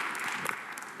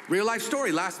 Real life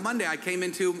story. Last Monday, I came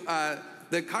into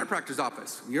the chiropractor's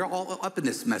office. You're all up in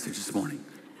this message this morning.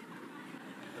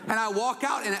 And I walk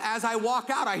out, and as I walk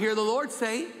out, I hear the Lord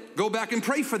say, go back and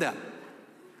pray for them.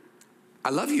 I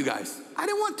love you guys. I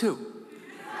didn't want to.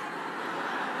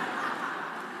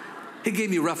 He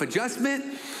gave me a rough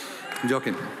adjustment. I'm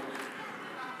joking.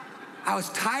 I was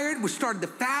tired. We started the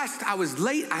fast. I was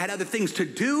late. I had other things to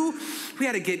do. We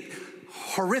had to get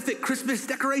horrific Christmas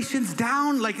decorations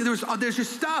down. Like there's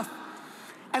just stuff.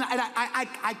 And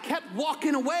I kept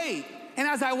walking away. And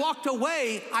as I walked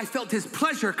away, I felt his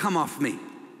pleasure come off me.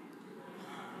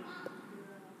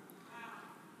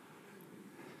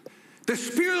 The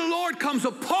Spirit of the Lord comes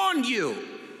upon you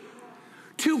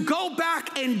to go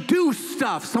back and do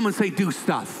stuff. Someone say, do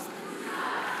stuff.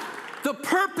 The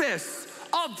purpose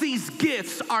of these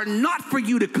gifts are not for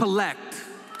you to collect.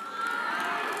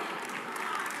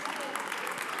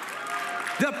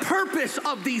 The purpose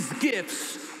of these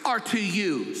gifts are to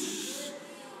use.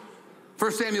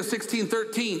 1 Samuel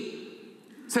 16:13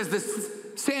 says this: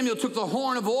 Samuel took the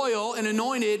horn of oil and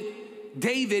anointed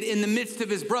David in the midst of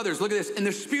his brothers. Look at this. And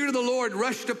the Spirit of the Lord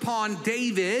rushed upon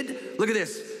David. Look at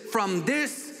this. From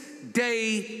this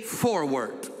day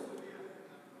forward.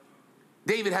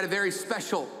 David had a very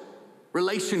special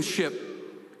relationship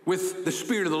with the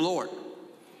Spirit of the Lord.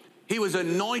 He was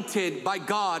anointed by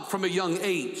God from a young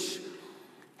age.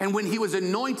 And when he was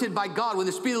anointed by God, when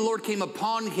the Spirit of the Lord came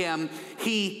upon him,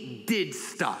 he did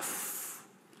stuff.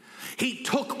 He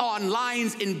took on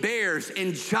lions and bears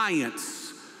and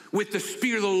giants with the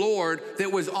Spirit of the Lord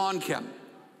that was on him.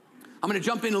 I'm going to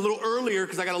jump in a little earlier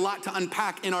because I got a lot to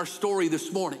unpack in our story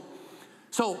this morning.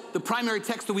 So the primary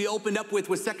text that we opened up with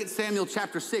was 2 Samuel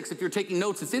chapter 6. If you're taking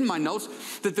notes, it's in my notes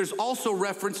that there's also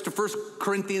reference to 1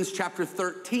 Chronicles chapter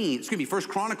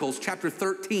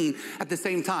 13 at the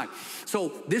same time.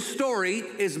 So this story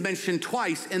is mentioned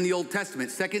twice in the Old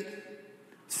Testament, 2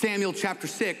 Samuel chapter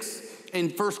 6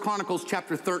 and 1 Chronicles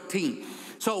chapter 13.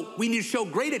 So we need to show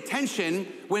great attention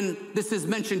when this is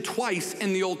mentioned twice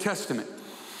in the Old Testament.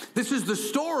 This is the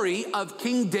story of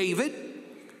King David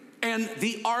and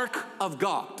the Ark of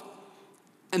God,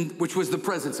 and which was the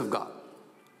presence of God.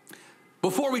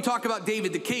 Before we talk about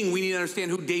David the king, we need to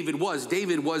understand who David was.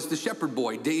 David was the shepherd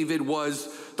boy. David was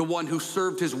the one who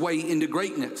served his way into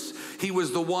greatness. He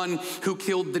was the one who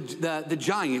killed the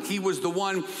giant. He was the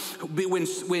one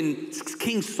when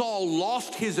King Saul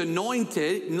lost his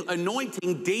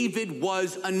anointing, David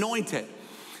was anointed.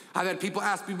 I've had people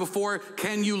ask me before,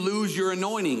 can you lose your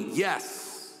anointing? Yes.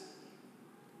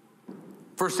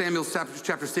 1 Samuel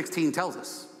chapter 16 tells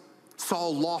us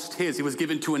Saul lost his. He was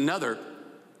given to another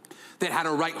that had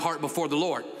a right heart before the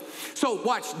Lord. So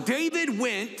watch, David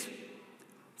went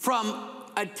from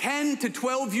a 10 to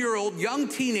 12-year-old young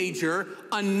teenager,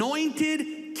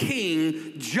 anointed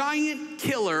king, giant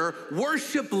killer,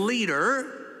 worship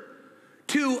leader,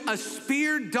 to a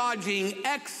spear-dodging,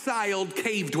 exiled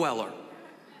cave dweller.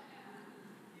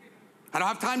 I don't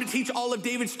have time to teach all of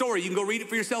David's story. You can go read it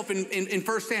for yourself in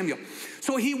 1 Samuel.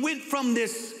 So he went from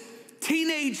this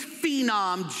teenage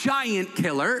phenom, giant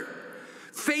killer,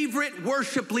 favorite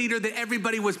worship leader that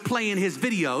everybody was playing his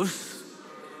videos,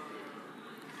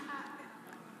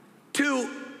 to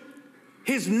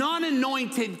his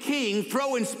non-anointed king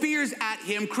throwing spears at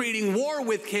him, creating war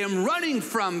with him, running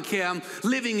from him,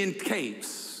 living in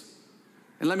caves.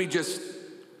 And let me just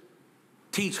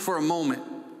teach for a moment.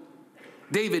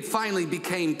 David finally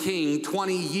became king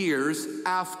 20 years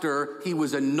after he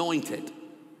was anointed.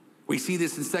 We see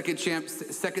this in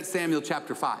 2 Samuel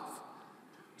chapter 5.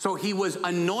 So he was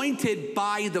anointed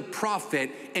by the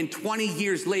prophet, and 20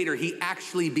 years later, he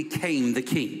actually became the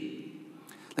king.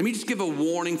 Let me just give a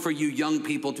warning for you young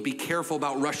people to be careful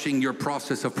about rushing your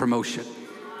process of promotion.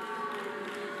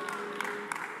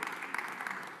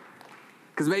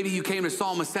 Because maybe you came to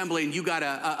Psalm Assembly and you got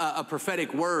a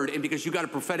prophetic word, and because you got a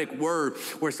prophetic word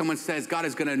where someone says God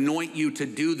is going to anoint you to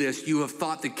do this, you have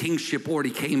thought the kingship already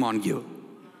came on you.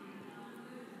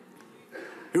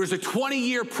 There was a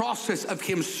 20-year process of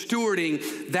him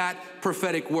stewarding that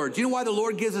prophetic word. Do you know why the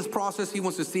Lord gives this process? He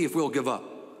wants to see if we'll give up.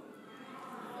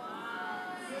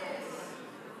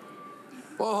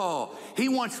 Oh, he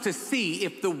wants to see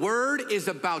if the word is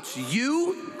about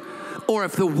you or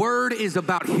if the word is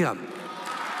about him.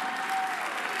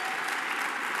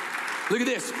 Look at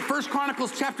this, 1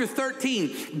 Chronicles chapter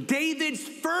 13. David's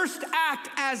first act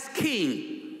as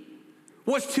king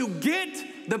was to get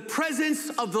the presence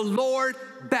of the Lord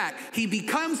back. He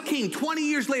becomes king 20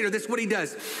 years later. This is what he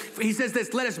does. He says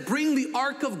this, let us bring the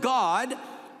ark of God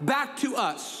back to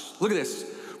us. Look at this.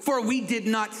 For we did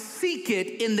not seek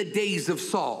it in the days of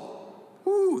Saul.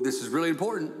 Ooh, this is really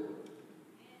important.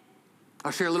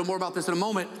 I'll share a little more about this in a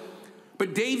moment.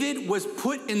 But David was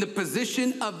put in the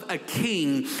position of a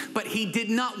king, but he did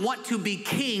not want to be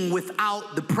king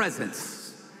without the presence.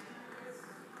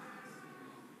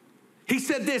 He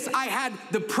said this, I had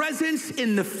the presence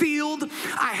in the field.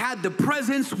 I had the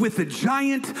presence with a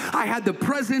giant. I had the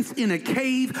presence in a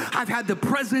cave. I've had the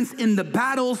presence in the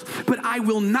battles, but I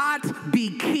will not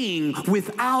be king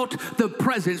without the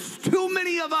presence. Too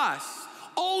many of us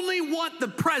only want the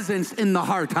presence in the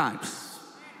hard times.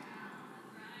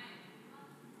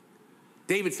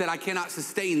 David said, I cannot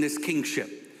sustain this kingship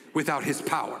without his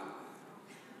power.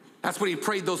 That's what he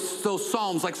prayed those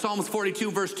psalms, like Psalms 42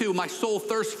 verse 2, my soul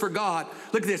thirsts for God.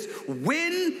 Look at this.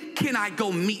 When can I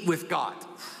go meet with God?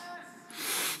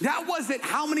 That wasn't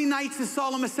how many nights is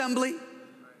solemn assembly?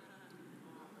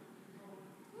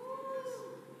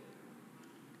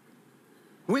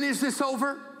 When is this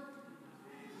over?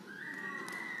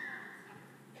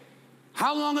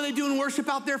 How long are they doing worship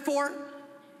out there for?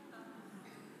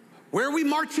 Where are we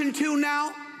marching to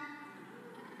now?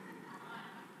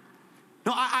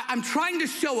 No, I'm trying to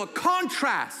show a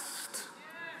contrast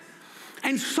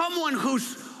and someone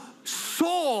whose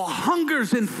soul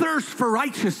hungers and thirsts for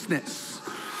righteousness.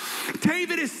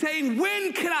 David is saying,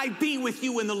 when can I be with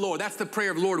you in the Lord? That's the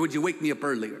prayer of, Lord, would you wake me up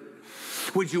earlier?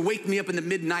 Would you wake me up in the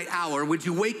midnight hour? Would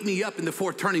you wake me up in the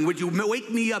fourth turning? Would you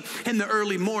wake me up in the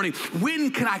early morning?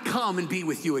 When can I come and be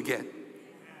with you again?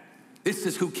 This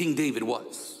is who King David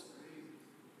was.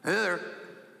 Another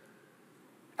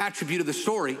attribute of the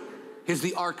story is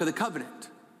the Ark of the Covenant.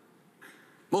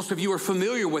 Most of you are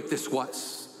familiar with this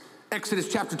was.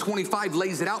 Exodus chapter 25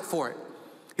 lays it out for it.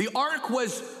 The Ark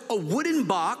was a wooden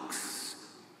box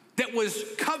that was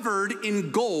covered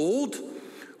in gold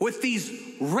with these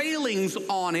railings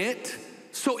on it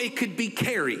so it could be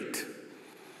carried.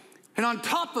 And on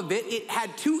top of it, it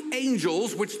had two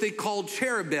angels, which they called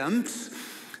cherubims,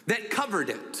 that covered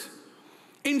it.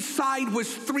 Inside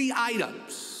was three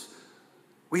items.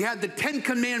 We had the 10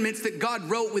 commandments that God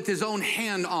wrote with his own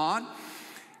hand on.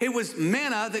 It was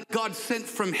manna that God sent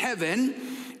from heaven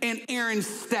and Aaron's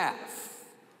staff.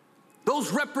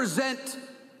 Those represent,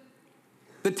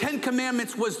 the 10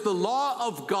 commandments was the law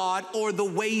of God or the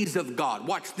ways of God.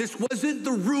 Watch, this wasn't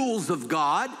the rules of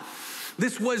God.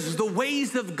 This was the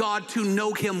ways of God to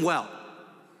know him well.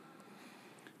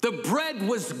 The bread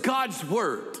was God's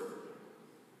word.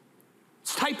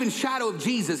 It's type and shadow of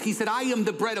Jesus. He said, I am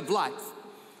the bread of life.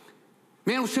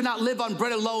 Man should not live on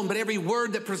bread alone, but every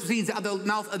word that proceeds out of the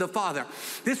mouth of the Father.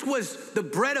 This was the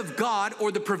bread of God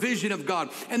or the provision of God.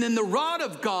 And then the rod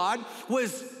of God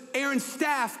was Aaron's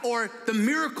staff or the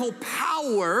miracle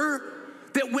power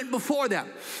that went before them.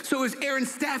 So it was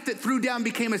Aaron's staff that threw down,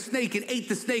 became a snake, and ate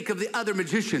the snake of the other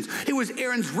magicians. It was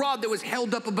Aaron's rod that was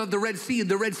held up above the Red Sea, and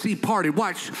the Red Sea parted.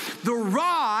 Watch. The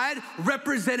rod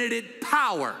represented it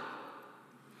power.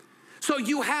 So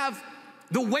you have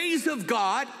the ways of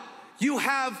God, you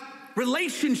have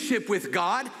relationship with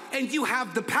God, and you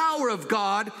have the power of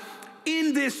God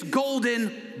in this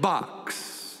golden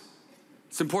box.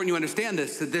 It's important you understand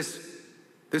this, that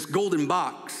this golden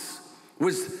box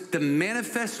was the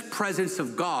manifest presence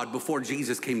of God before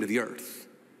Jesus came to the earth.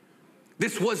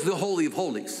 This was the Holy of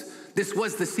Holies. This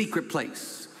was the secret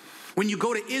place. When you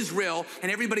go to Israel and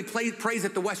everybody prays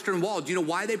at the Western Wall, do you know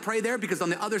why they pray there? Because on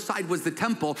the other side was the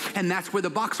temple, and that's where the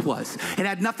box was. It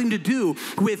had nothing to do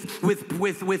with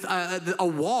a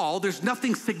wall. There's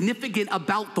nothing significant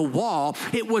about the wall.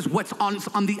 It was what's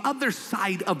on the other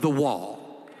side of the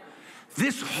wall.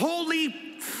 This holy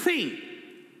thing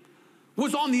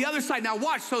was on the other side. Now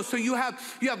watch, so you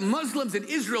have Muslims in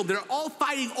Israel that are all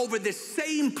fighting over this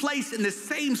same place in the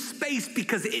same space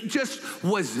because it just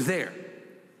was there.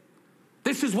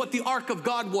 This is what the Ark of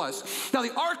God was. Now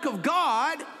the Ark of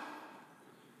God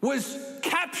was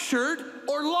captured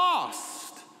or lost.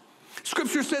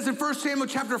 Scripture says in 1 Samuel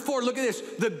chapter 4, look at this.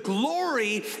 The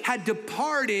glory had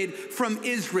departed from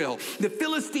Israel. The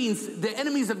Philistines, the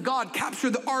enemies of God,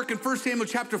 captured the ark in 1 Samuel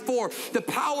chapter 4. The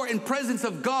power and presence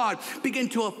of God began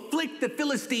to afflict the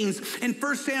Philistines in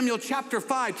 1 Samuel chapter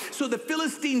 5. So the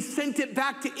Philistines sent it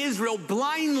back to Israel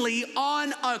blindly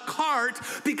on a cart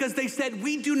because they said,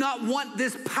 we do not want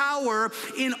this power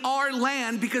in our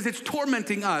land because it's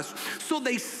tormenting us. So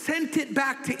they sent it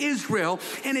back to Israel,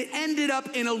 and it ended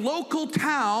up in a local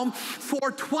town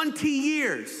for 20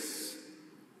 years.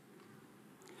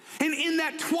 And in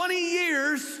that 20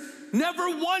 years, never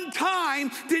one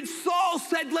time did Saul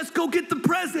said, let's go get the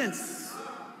presents.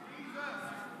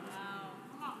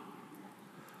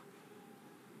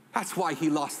 That's why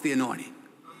he lost the anointing.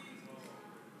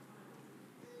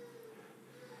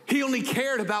 He only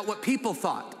cared about what people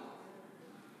thought.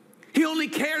 He only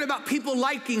cared about people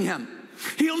liking him.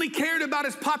 He only cared about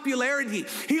his popularity.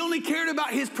 He only cared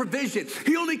about his provision.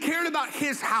 He only cared about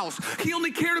his house. He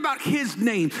only cared about his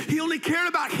name. He only cared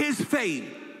about his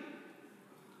fame.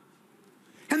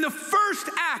 And the first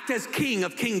act as king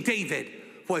of King David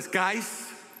was, guys,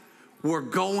 we're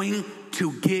going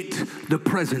to get the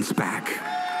presents back.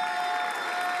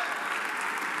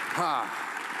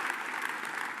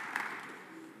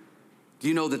 Do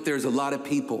you know that there's a lot of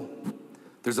people,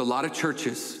 there's a lot of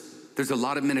churches, there's a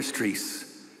lot of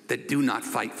ministries that do not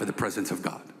fight for the presence of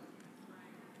God.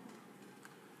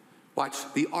 Watch,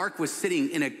 the ark was sitting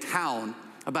in a town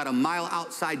about a mile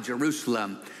outside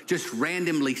Jerusalem, just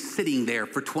randomly sitting there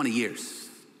for 20 years.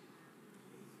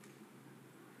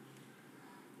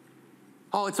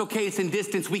 Oh, it's okay, it's in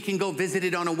distance. We can go visit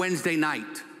it on a Wednesday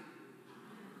night.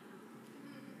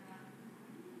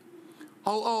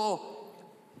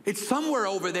 It's somewhere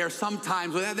over there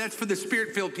sometimes. Well, that's for the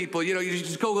spirit-filled people. You know, you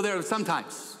just go there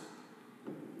sometimes.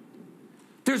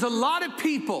 There's a lot of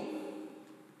people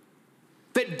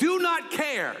that do not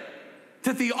care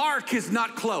that the ark is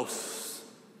not close,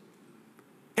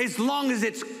 as long as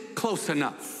it's close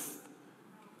enough.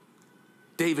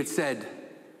 David said,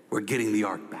 we're getting the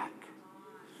ark back.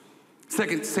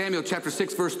 2 Samuel chapter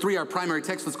 6, verse 3, our primary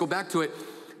text, let's go back to it.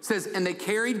 Says, and they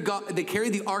carried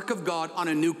the ark of God on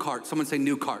a new cart. Someone say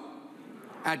new cart.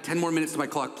 Add 10 more minutes to my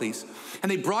clock, please.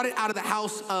 And they brought it out of the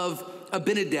house of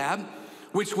Abinadab,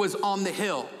 which was on the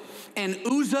hill. And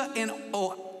Uzzah and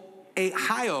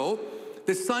Ahio,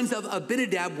 the sons of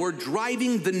Abinadab, were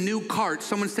driving the new cart.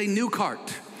 Someone say new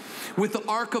cart. With the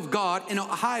ark of God, and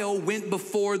Ahio went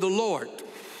before the Lord.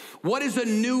 What is a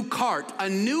new cart? A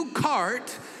new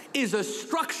cart is a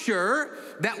structure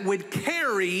that would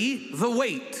carry the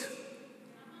weight.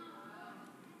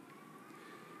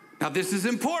 Now this is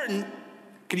important.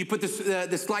 Can you put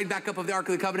the slide back up of the Ark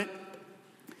of the Covenant?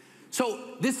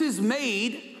 So this is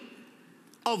made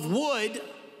of wood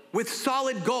with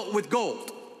solid gold, with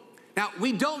gold. Now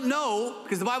we don't know,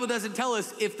 because the Bible doesn't tell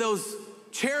us if those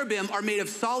cherubim are made of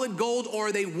solid gold or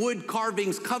are they wood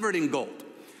carvings covered in gold.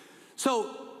 So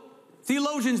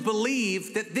theologians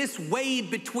believe that this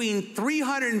weighed between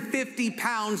 350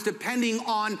 pounds, depending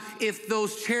on if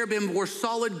those cherubim were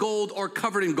solid gold or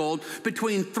covered in gold,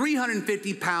 between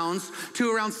 350 pounds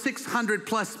to around 600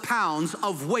 plus pounds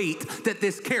of weight that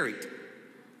this carried.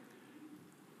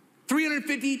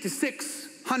 350 to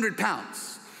 600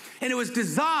 pounds. And it was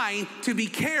designed to be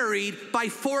carried by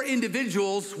 4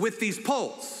 individuals with these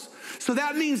poles. So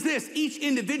that means this, each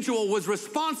individual was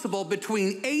responsible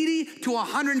between 80 to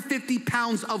 150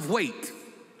 pounds of weight.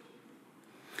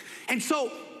 And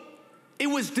so It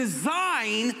was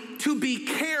designed to be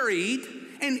carried,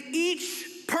 and each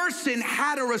person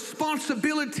had a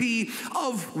responsibility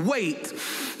of weight.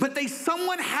 But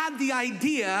someone had the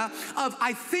idea of,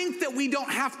 I think that we don't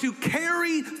have to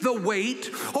carry the weight,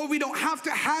 or we don't have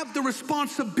to have the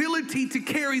responsibility to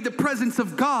carry the presence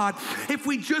of God if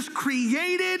we just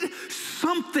created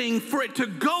something for it to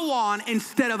go on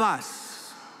instead of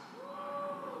us.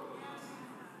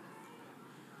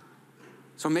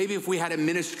 So maybe if we had a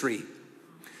ministry,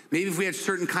 maybe if we had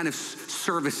certain kind of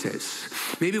services,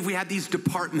 maybe if we had these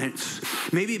departments,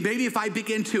 maybe if I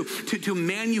begin to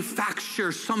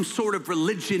manufacture some sort of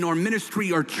religion or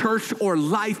ministry or church or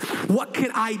life, what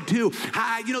can I do?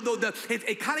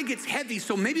 It kind of gets heavy,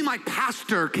 so maybe my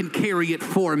pastor can carry it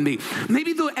for me.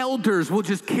 Maybe the elders will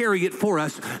just carry it for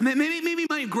us. Maybe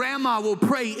my grandma will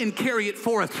pray and carry it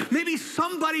for us. Maybe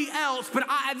somebody else, but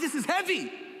this is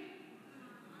heavy.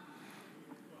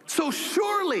 So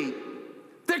surely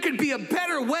there could be a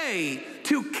better way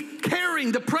to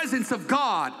carrying the presence of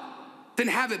God than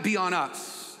have it be on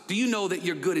us. Do you know that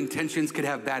your good intentions could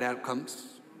have bad outcomes?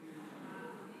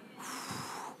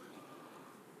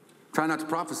 Try not to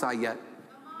prophesy yet.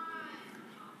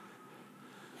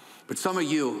 But some of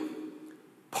you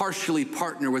partially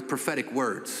partner with prophetic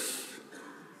words,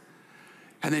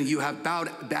 and then you have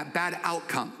bad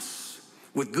outcomes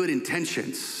with good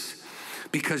intentions,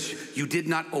 because you did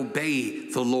not obey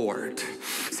the Lord.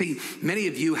 See, many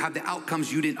of you have the outcomes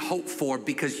you didn't hope for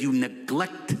because you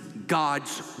neglect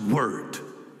God's word.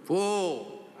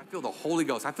 Whoa, I feel the Holy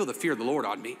Ghost. I feel the fear of the Lord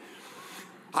on me.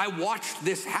 I watched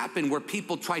this happen where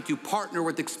people tried to partner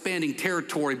with expanding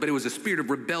territory, but it was a spirit of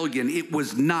rebellion. It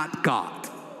was not God.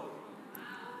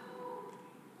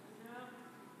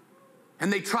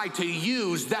 And they tried to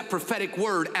use that prophetic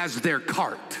word as their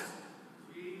cart,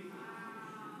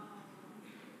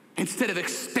 instead of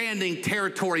expanding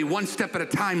territory one step at a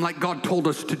time like God told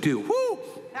us to do. Woo!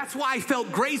 That's why I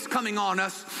felt grace coming on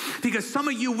us, because some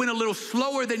of you went a little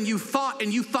slower than you thought,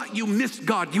 and you thought you missed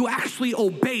God. You actually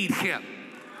obeyed him.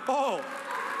 Oh.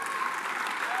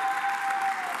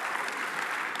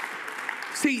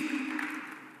 See,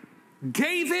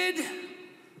 David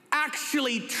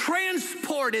actually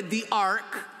transported the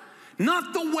ark,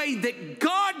 not the way that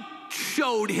God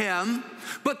showed him,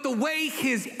 but the way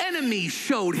his enemy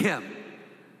showed him.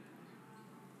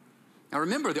 Now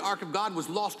remember, the ark of God was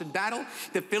lost in battle.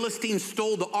 The Philistines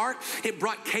stole the ark. It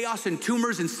brought chaos and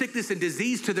tumors and sickness and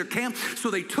disease to their camp. So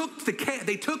they took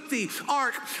the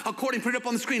ark, put it up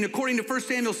on the screen, according to 1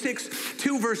 Samuel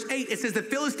 6:2 verse 8, it says the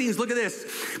Philistines, look at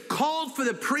this, called for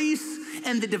the priests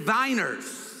and the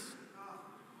diviners.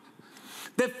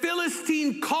 The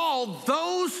Philistine called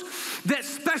those that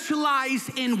specialize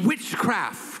in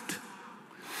witchcraft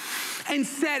and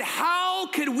said, how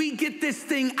can we get this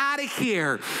thing out of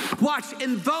here? Watch,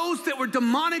 and those that were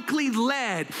demonically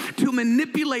led to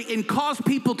manipulate and cause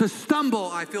people to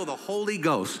stumble, I feel the Holy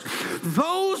Ghost.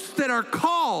 Those that are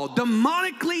called,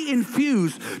 demonically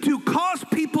infused, to cause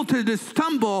people to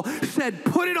stumble, said,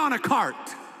 put it on a cart.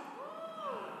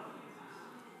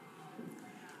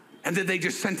 And then they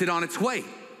just sent it on its way.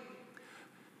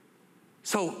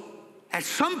 So at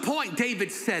some point,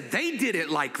 David said, they did it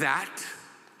like that.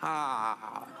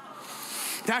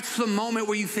 That's the moment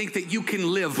where you think that you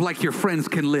can live like your friends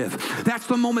can live. That's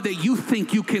the moment that you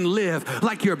think you can live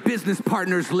like your business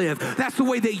partners live. That's the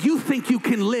way that you think you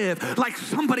can live like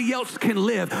somebody else can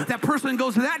live. That person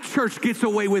goes, that church gets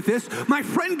away with this. My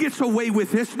friend gets away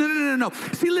with this. No.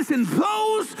 See, listen,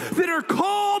 those that are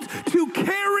called to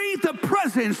carry the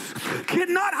presence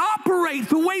cannot operate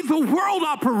the way the world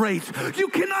operates. You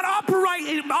cannot operate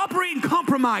in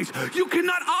compromise. You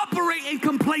cannot operate in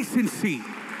complacency.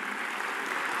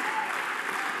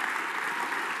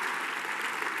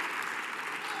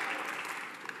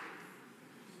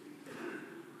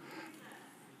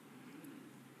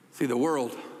 See, the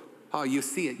world, you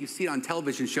see it. You see it on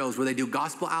television shows where they do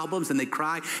gospel albums and they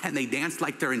cry and they dance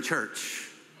like they're in church.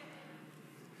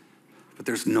 But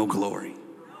there's no glory.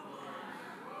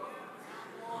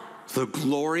 The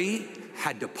glory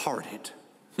had departed.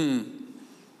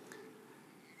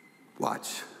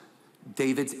 Watch.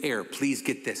 David's heir. Please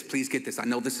get this. Please get this. I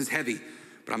know this is heavy,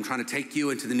 but I'm trying to take you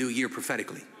into the new year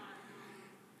prophetically.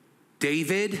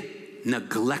 David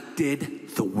neglected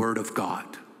the word of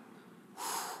God.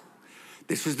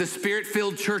 This is the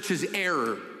Spirit-filled church's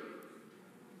error.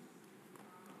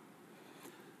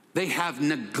 They have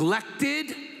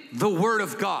neglected the word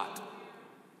of God.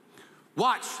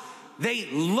 Watch. They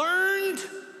learned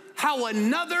how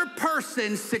another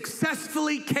person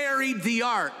successfully carried the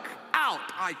ark out.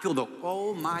 I feel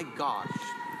oh my gosh.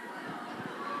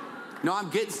 No, I'm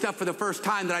getting stuff for the first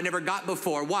time that I never got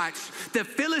before. Watch. The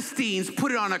Philistines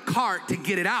put it on a cart to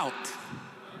get it out.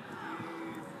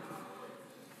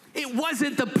 It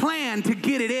wasn't the plan to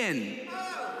get it in.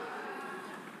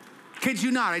 Kid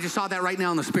you not, I just saw that right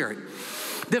now in the spirit.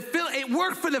 It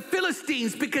worked for the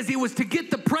Philistines because it was to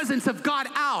get the presence of God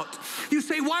out. You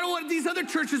say, why do these other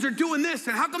churches are doing this?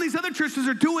 And how come these other churches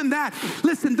are doing that?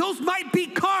 Listen, those might be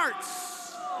carts.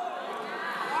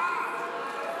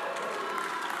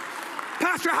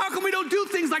 Pastor, how come we don't do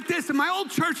things like this in my old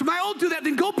church? My old do that.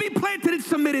 Then go be planted and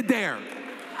submitted there.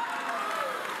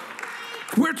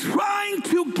 We're trying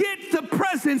to get the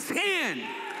presence in,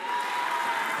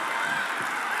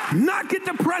 not get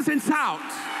the presence out.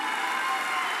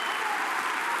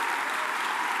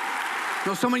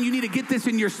 No, some of you need to get this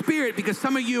in your spirit, because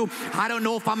some of you, I don't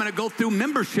know if I'm going to go through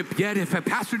membership yet if a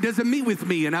pastor doesn't meet with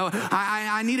me, and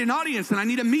I need an audience and I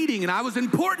need a meeting, and I was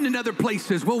important in other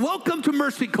places. Well, welcome to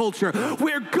Mercy Culture,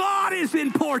 where God is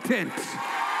important.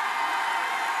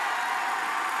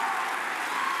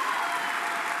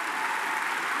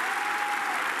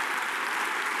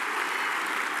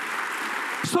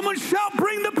 Someone shout,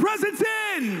 bring the presence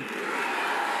in.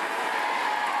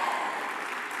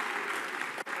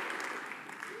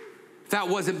 If that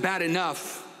wasn't bad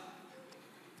enough,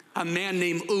 a man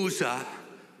named Uzzah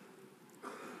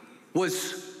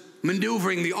was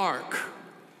maneuvering the ark.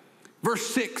 Verse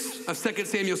 6 of 2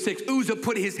 Samuel 6, Uzzah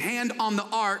put his hand on the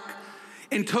ark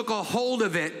and took a hold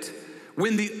of it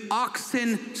when the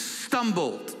oxen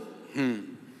stumbled.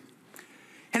 And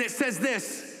it says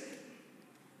this,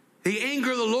 the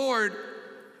anger of the Lord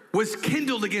was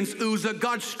kindled against Uzzah.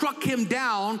 God struck him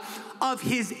down of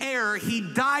his error. He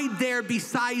died there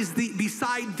beside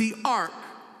the ark.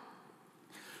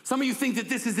 Some of you think that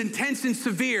this is intense and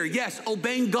severe. Yes,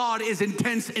 obeying God is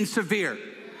intense and severe.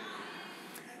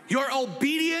 Your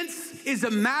obedience is a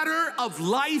matter of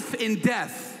life and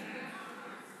death.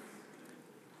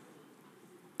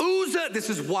 Uzzah, this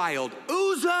is wild.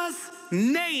 Uzzah's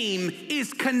name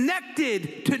is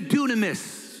connected to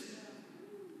Dunamis.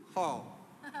 Oh.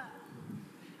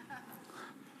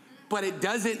 But it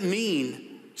doesn't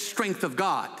mean strength of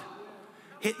God.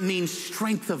 It means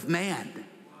strength of man.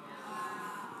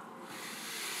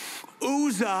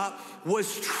 Uzzah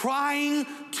was trying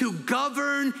to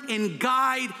govern and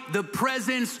guide the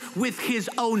presence with his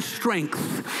own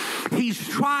strength. He's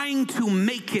trying to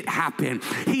make it happen.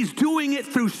 He's doing it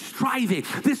through striving.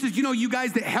 This is, you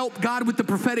guys that help God with the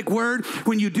prophetic word,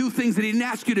 when you do things that he didn't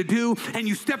ask you to do, and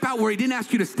you step out where he didn't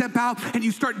ask you to step out, and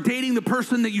you start dating the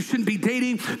person that you shouldn't be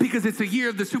dating because it's a year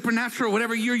of the supernatural, or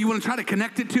whatever year you want to try to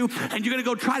connect it to, and you're going to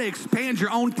go try to expand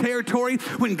your own territory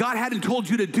when God hadn't told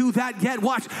you to do that yet.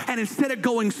 Watch. And instead of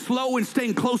going slow and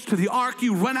staying close to the ark,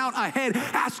 you run out ahead,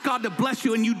 ask God to bless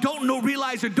you, and you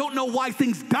realize or don't know why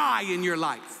things die in your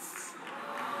life.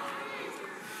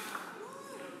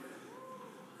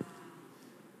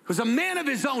 Was a man of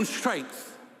his own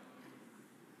strength.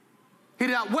 He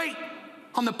did not wait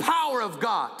on the power of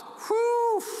God.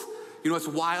 Whew. You know what's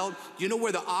wild? You know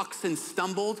where the oxen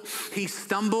stumbled? He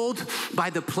stumbled by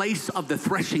the place of the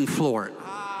threshing floor.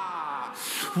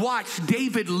 Watch,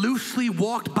 David loosely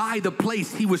walked by the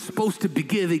place he was supposed to be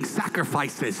giving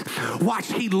sacrifices.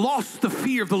 Watch, he lost the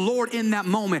fear of the Lord in that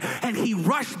moment, and he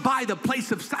rushed by the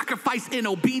place of sacrifice in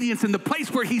obedience, and the place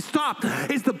where he stopped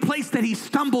is the place that he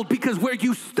stumbled, because where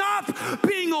you stop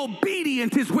being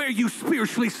obedient is where you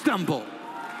spiritually stumble.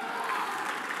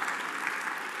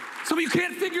 Some of you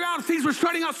can't figure out if things were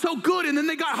starting out so good and then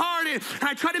they got hard, and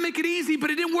I tried to make it easy, but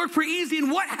it didn't work for easy,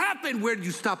 and what happened? Where did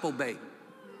you stop obeying?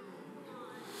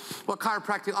 What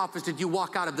chiropractic office did you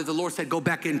walk out of that the Lord said, go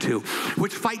back into?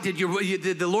 Which fight did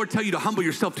the Lord tell you to humble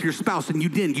yourself to your spouse and you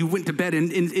didn't? You went to bed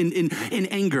in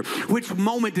anger. Which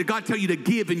moment did God tell you to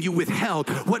give and you withheld?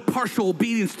 What partial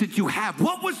obedience did you have?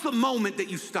 What was the moment that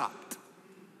you stopped?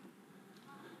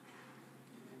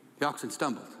 The oxen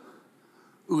stumbled.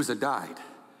 Uzzah died.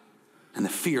 And the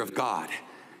fear of God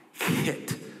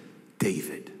hit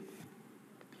David.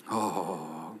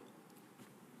 Oh.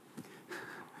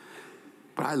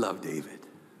 But I love David.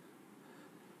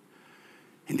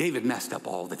 And David messed up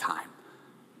all the time.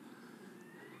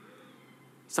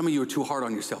 Some of you are too hard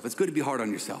on yourself. It's good to be hard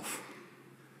on yourself,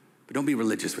 but don't be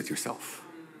religious with yourself.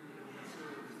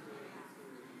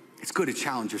 It's good to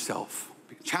challenge yourself.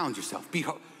 Challenge yourself.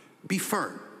 Be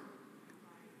firm.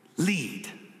 Lead.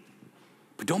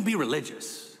 But don't be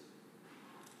religious.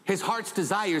 His heart's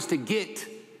desire is to get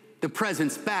the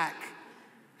presence back,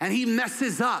 and he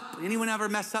messes up. Anyone ever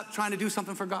mess up trying to do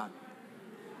something for God?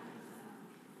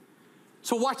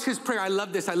 So watch his prayer. I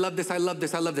love this, I love this, I love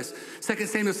this, I love this. 2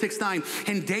 Samuel 6:9.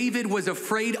 And David was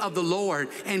afraid of the Lord,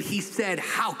 and he said,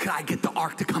 how could I get the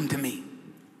ark to come to me?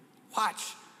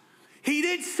 Watch. He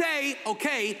didn't say,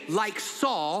 okay, like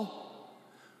Saul,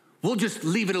 we'll just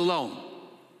leave it alone.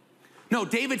 No,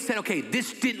 David said, okay,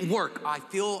 this didn't work. I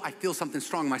feel something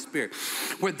strong in my spirit.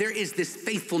 Where there is this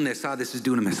faithfulness. This is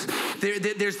Dunamis.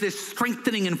 There's this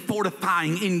strengthening and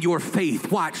fortifying in your faith.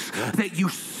 Watch, that you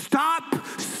stop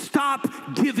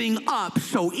giving up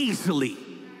so easily.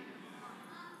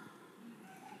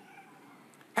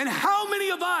 And how many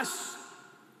of us,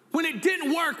 when it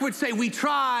didn't work, would say, we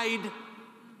tried.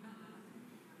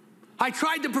 I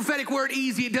tried the prophetic word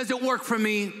easy. It doesn't work for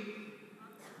me.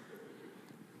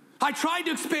 I tried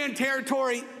to expand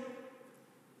territory.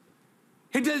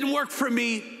 It didn't work for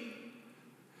me.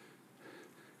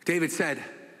 David said,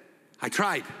 I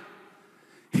tried.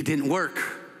 It didn't work.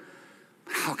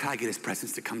 How can I get his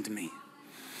presence to come to me?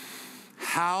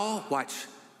 How, watch,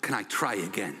 can I try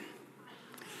again?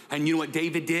 And you know what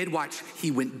David did? Watch,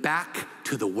 he went back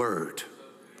to the word.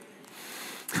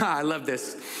 I love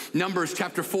this. Numbers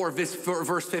chapter 4,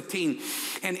 verse 15.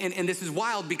 And this is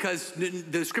wild because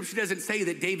the scripture doesn't say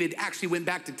that David actually went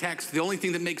back to text. The only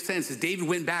thing that makes sense is David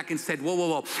went back and said,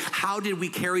 whoa. How did we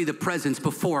carry the presence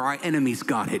before our enemies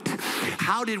got it?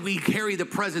 How did we carry the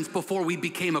presence before we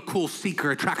became a cool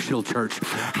seeker attractional church?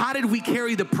 How did we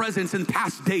carry the presence in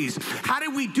past days? How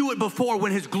did we do it before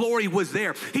when his glory was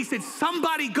there? He said,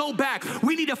 somebody go back.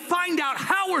 We need to find out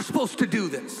how we're supposed to do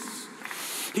this.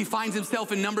 He finds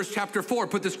himself in Numbers chapter 4.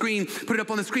 Put it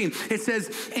up on the screen. It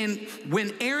says, and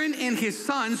when Aaron and his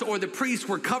sons or the priests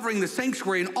were covering the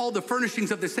sanctuary and all the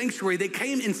furnishings of the sanctuary, they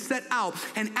came and set out.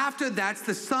 And after that,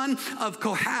 the son of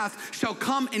Kohath shall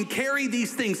come and carry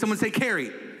these things. Someone say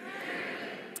carry.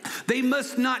 They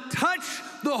must not touch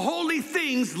the holy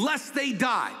things lest they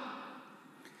die.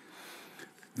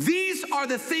 These are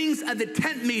the things at the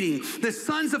tent meeting. The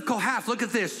sons of Kohath, look at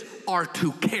this, are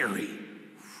to carry.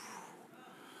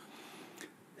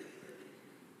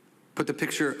 Put the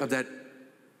picture of that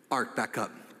ark back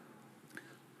up.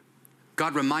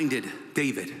 God reminded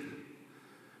David,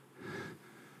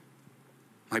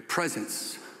 my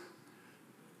presence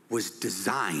was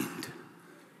designed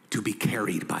to be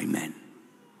carried by men.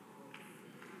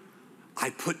 I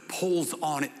put poles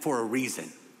on it for a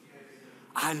reason.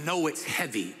 I know it's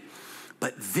heavy,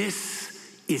 but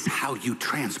this is how you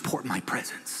transport my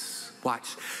presence.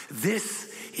 Watch.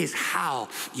 This is how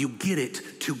you get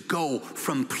it to go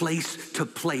from place to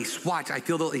place. Watch,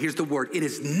 here's the word. It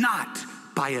is not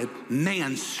by a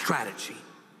man's strategy.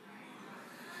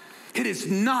 It is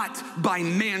not by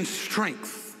man's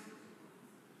strength.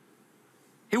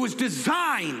 It was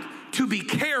designed to be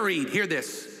carried, hear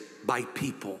this, by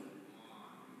people.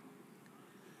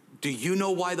 Do you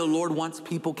know why the Lord wants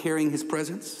people carrying his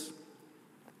presence?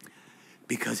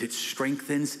 Because it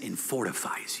strengthens and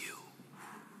fortifies you.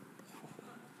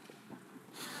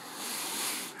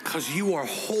 Because you are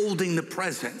holding the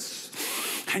presence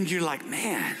and you're like,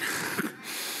 man,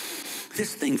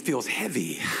 this thing feels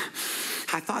heavy.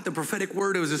 I thought the prophetic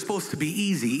word was supposed to be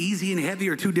easy. Easy and heavy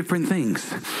are two different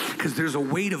things because there's a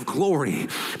weight of glory.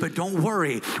 But don't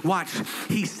worry. Watch.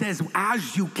 He says,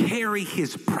 as you carry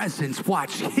his presence,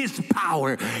 watch, his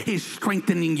power is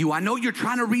strengthening you. I know you're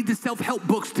trying to read the self-help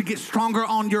books to get stronger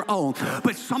on your own,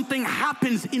 but something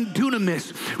happens in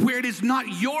Dunamis where it is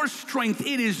not your strength.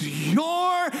 It is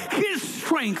his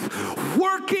strength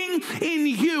working in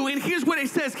you. And here's what it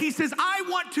says. He says, I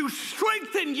want to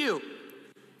strengthen you.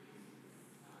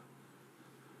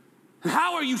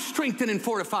 How are you strengthened and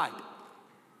fortified?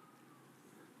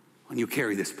 When you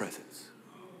carry this presence.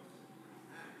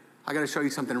 I got to show you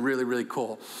something really, really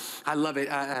cool. I love it.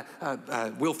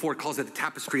 Will Ford calls it the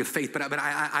tapestry of faith, but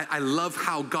I love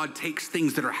how God takes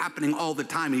things that are happening all the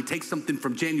time, and he takes something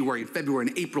from January and February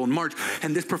and April and March,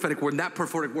 and this prophetic word and that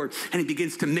prophetic word, and he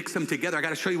begins to mix them together. I got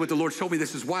to show you what the Lord showed me.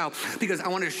 This is wild, because I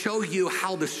want to show you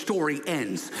how the story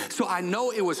ends. So I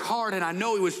know it was hard, and I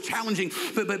know it was challenging,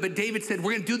 but David said,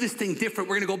 we're going to do this thing different.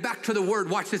 We're going to go back to the word.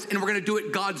 Watch this, and we're going to do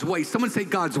it God's way. Someone say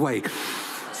God's way.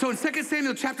 So in 2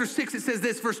 Samuel chapter 6, it says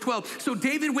this, verse 12. So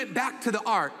David went back to the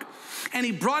ark, and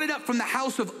he brought it up from the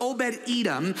house of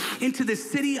Obed-Edom into the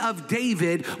city of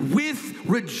David with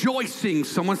rejoicing.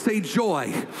 Someone say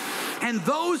joy. And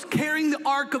those carrying the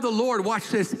ark of the Lord, watch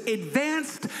this,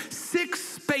 advanced 6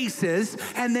 spaces,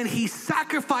 and then he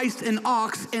sacrificed an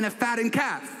ox and a fattened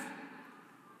calf.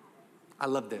 I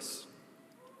love this.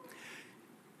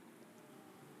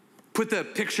 Put the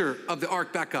picture of the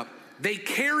ark back up. They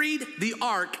carried the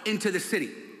ark into the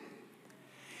city.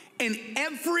 And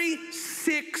every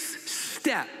 6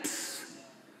 steps,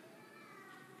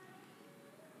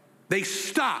 They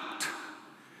stopped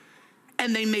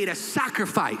and they made a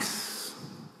sacrifice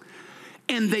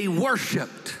and they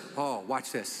worshiped. Oh,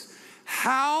 watch this.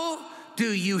 How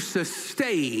do you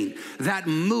sustain that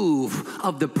move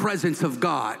of the presence of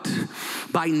God?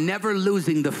 By never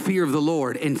losing the fear of the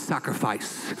Lord in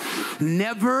sacrifice.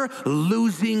 Never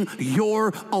losing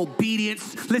your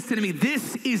obedience. Listen to me.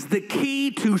 This is the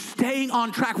key to staying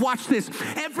on track. Watch this.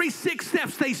 Every 6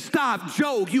 steps they stop.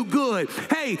 Joe, you good?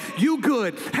 Hey, you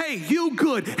good? Hey, you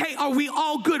good? Hey, are we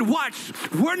all good? Watch.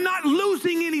 We're not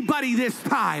losing anybody this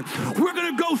time. We're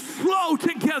going to go slow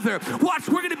together. Watch.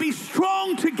 We're going to be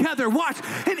strong together. Watch.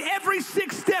 And every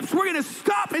 6 steps, we're going to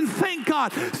stop and thank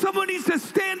God. Someone needs to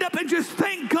stand up and just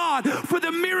thank God for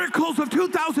the miracles of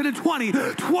 2020,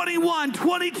 21,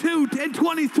 22, and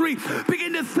 23.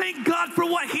 Begin to thank God for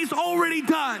what He's already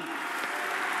done.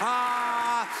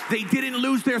 They didn't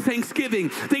lose their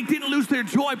thanksgiving. They didn't lose their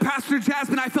joy. Pastor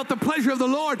Jasmine, I felt the pleasure of the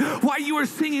Lord while you were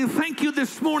singing thank you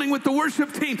this morning with the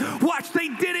worship team. Watch, they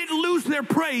didn't lose their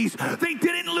praise. They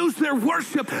didn't lose their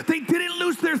worship. They didn't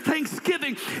lose their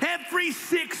thanksgiving. Every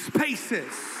 6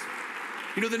 paces.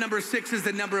 You know the number 6 is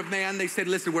the number of man. They said,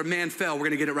 listen, where man fell, we're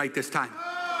going to get it right this time.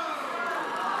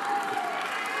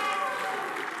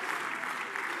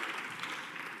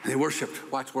 And they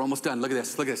worshiped. Watch, we're almost done. Look at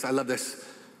this. Look at this. I love this.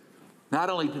 Not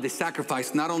only did they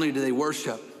sacrifice, not only did they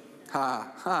worship.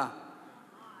 It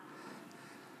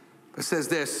says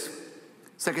this,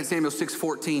 2 Samuel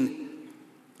 6:14.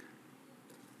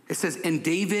 It says, and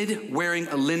David, wearing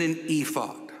a linen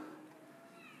ephod,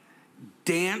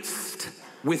 danced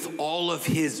with all of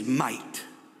his might.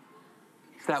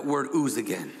 That word ooze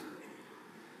again.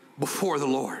 Before the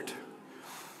Lord.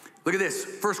 Look at this,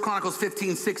 1 Chronicles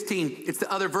 15:16. It's the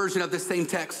other version of the same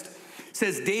text. It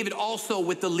says, David also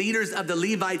with the leaders of the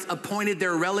Levites appointed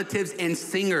their relatives and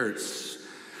singers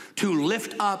to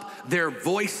lift up their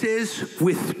voices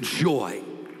with joy.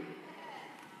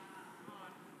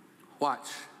 Watch.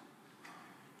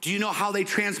 Do you know how they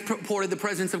transported the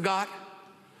presence of God?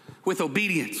 With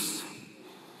obedience,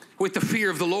 with the fear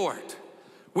of the Lord,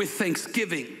 with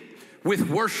thanksgiving, with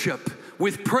worship,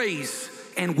 with praise,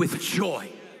 and with joy.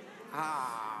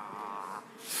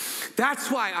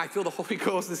 That's why I feel the Holy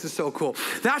Ghost. This is so cool.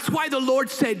 That's why the Lord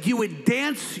said you would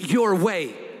dance your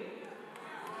way.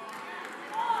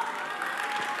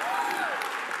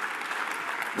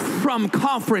 From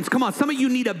conference. Come on, some of you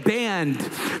need a band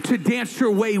to dance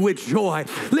your way with joy.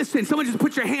 Listen, someone just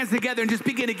put your hands together and just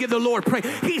begin to give the Lord praise.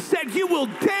 He said you will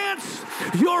dance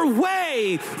your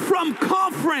way from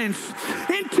conference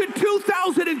into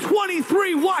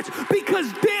 2023. Watch,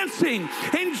 because dancing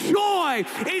and joy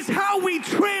is how we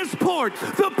transport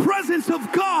the presence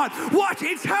of God. Watch,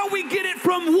 it's how we get it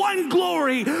from one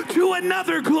glory to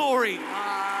another glory.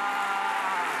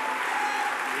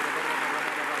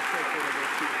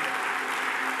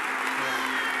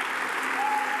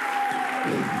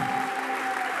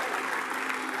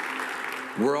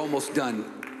 We're almost done.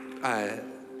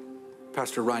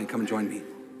 Pastor Ryan, come and join me.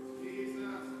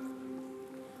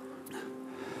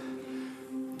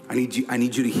 I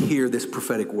need you to hear this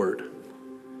prophetic word.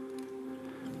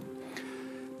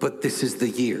 But this is the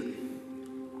year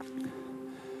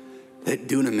that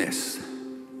Dunamis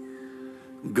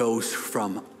goes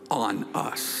from on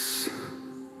us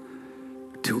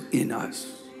to in us.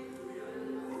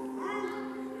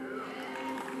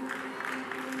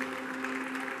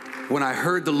 When I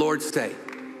heard the Lord say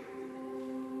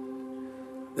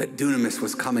that Dunamis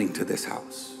was coming to this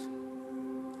house,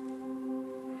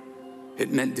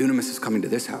 it meant Dunamis is coming to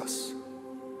this house.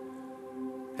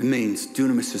 It means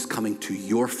Dunamis is coming to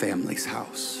your family's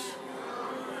house.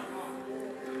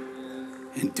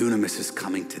 And Dunamis is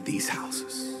coming to these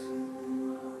houses.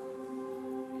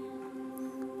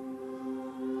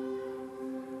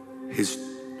 His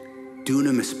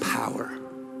Dunamis power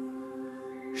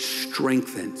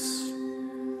strengthens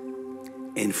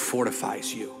and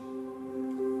fortifies you.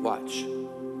 Watch.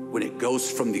 When it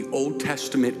goes from the Old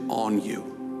Testament on you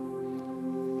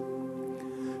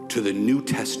to the New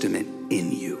Testament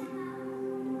in you.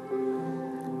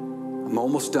 I'm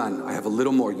almost done. I have a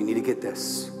little more. You need to get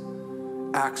this.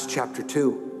 Acts chapter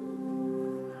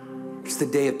 2. It's the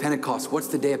day of Pentecost. What's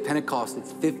the day of Pentecost?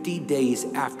 It's 50 days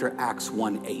after Acts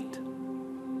 1:8.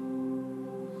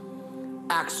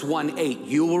 Acts 1:8,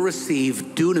 you will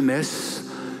receive dunamis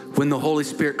when the Holy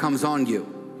Spirit comes on you.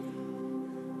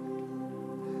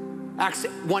 Acts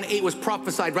 1:8 was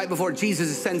prophesied right before Jesus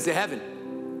ascends to heaven.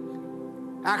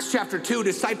 Acts chapter 2,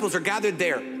 disciples are gathered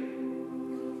there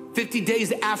 50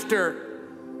 days after,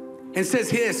 and says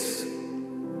this,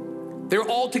 they're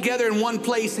all together in one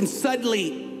place, and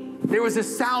suddenly there was a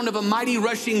sound of a mighty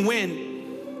rushing wind,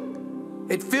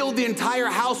 It filled the entire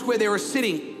house where they were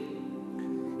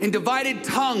sitting. And divided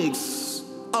tongues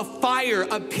of fire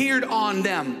appeared on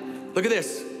them. Look at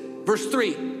this. Verse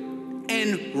 3.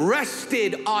 And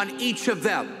rested on each of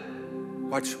them.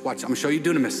 Watch. I'm going to show you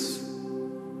Dunamis.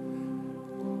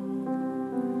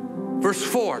 Verse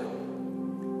 4.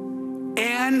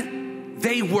 And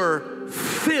they were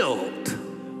filled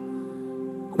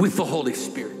with the Holy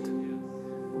Spirit.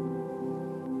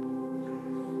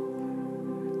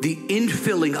 The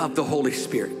infilling of the Holy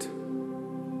Spirit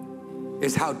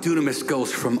is how Dunamis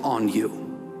goes from on you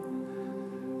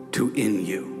to in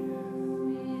you.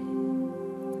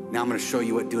 Now I'm going to show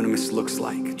you what Dunamis looks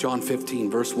like. John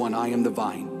 15, verse 1, I am the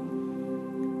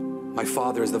vine. My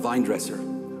Father is the vine dresser.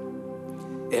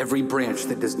 Every branch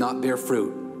that does not bear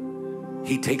fruit,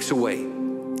 he takes away.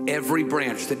 Every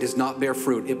branch that does not bear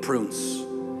fruit, it prunes,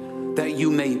 that you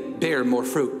may bear more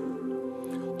fruit.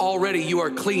 Already you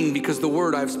are clean because the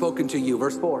word I have spoken to you.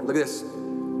 Verse 4, look at this.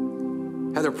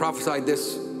 Heather prophesied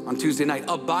this on Tuesday night.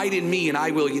 Abide in me and I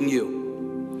will in you.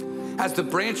 As the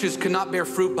branches cannot bear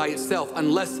fruit by itself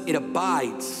unless it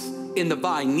abides in the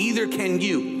vine, neither can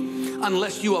you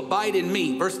unless you abide in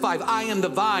me. Verse 5, I am the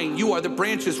vine, you are the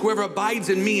branches. Whoever abides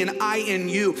in me and I in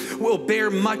you will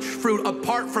bear much fruit.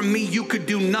 Apart from me, you could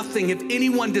do nothing. If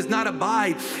anyone does not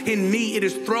abide in me, it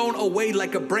is thrown away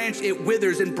like a branch, it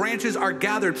withers, and branches are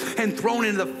gathered and thrown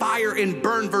into the fire and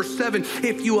burned. Verse 7,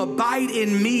 if you abide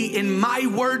in me and my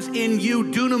words in you,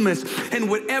 Dunamis, and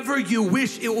whatever you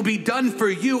wish, it will be done for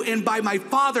you, and by my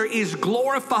Father is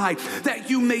glorified, that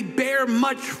you may bear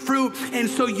much fruit, and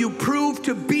so you prove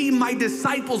to be my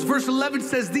disciples. Verse 11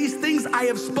 says, these things I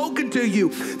have spoken to you,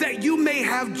 that you may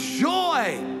have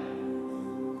joy.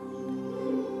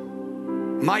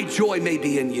 My joy may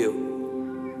be in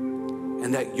you,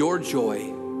 and that your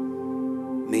joy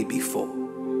may be full.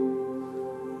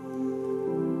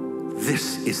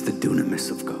 This is the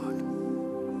dunamis of God,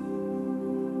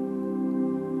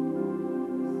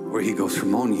 where he goes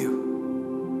from on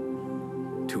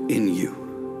you to in you.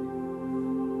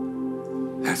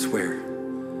 That's where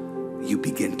you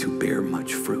begin to bear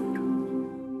much fruit.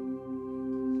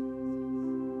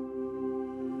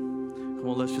 Come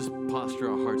on, let's just posture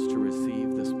our hearts to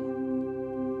receive this morning.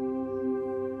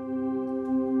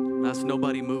 That's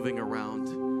nobody moving around.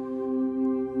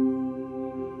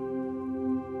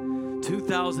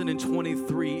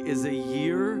 2023 is a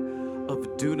year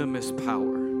of dunamis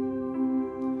power.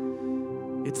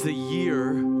 It's a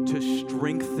year to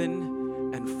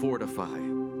strengthen and fortify.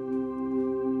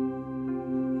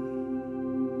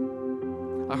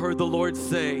 I heard the Lord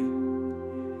say,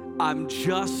 I'm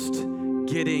just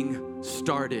getting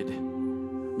started,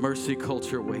 Mercy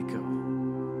Culture Waco.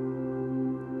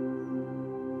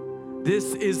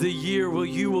 This is a year where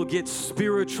you will get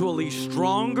spiritually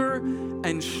stronger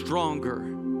and stronger.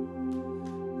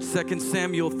 2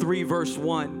 Samuel 3 verse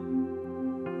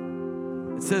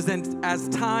 1. It says, and as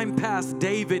time passed,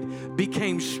 David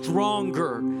became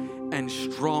stronger and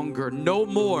stronger. No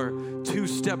more 2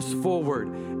 steps forward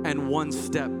and 1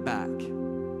 step back.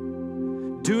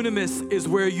 Dunamis is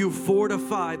where you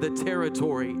fortify the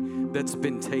territory that's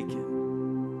been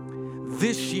taken.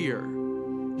 This year,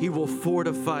 he will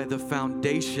fortify the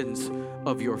foundations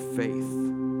of your faith.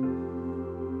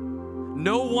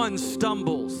 No one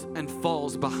stumbles and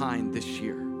falls behind this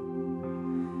year.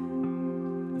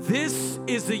 This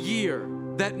is a year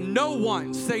that no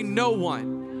one, say no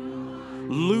one,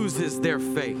 loses their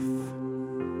faith.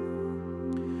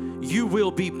 You will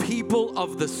be people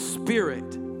of the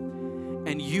Spirit,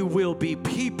 and you will be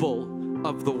people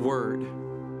of the Word.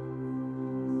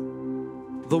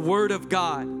 The Word of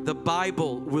God, the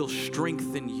Bible, will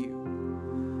strengthen you.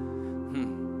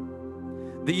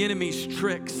 The enemy's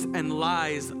tricks and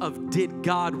lies of did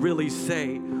God really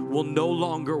say will no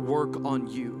longer work on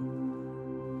you.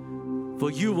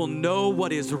 For you will know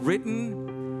what is written,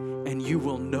 and you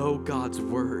will know God's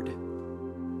Word.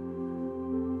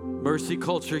 Mercy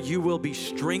Culture, you will be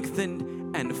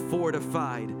strengthened and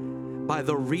fortified by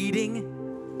the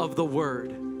reading of the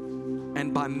Word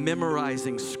and by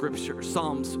memorizing Scripture.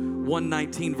 Psalms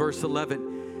 119 verse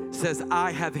 11 says,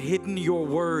 I have hidden your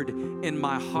word in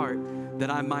my heart that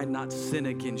I might not sin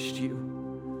against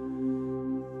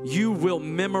you. You will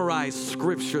memorize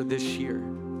Scripture this year.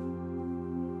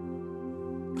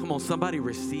 Come on, somebody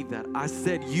receive that. I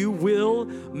said you will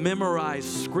memorize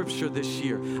Scripture this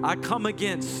year. I come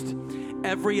against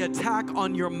every attack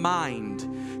on your mind.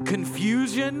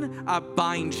 Confusion, I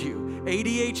bind you.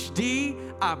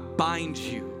 ADHD, I bind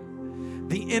you.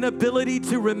 The inability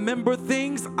to remember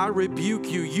things, I rebuke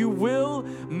you. You will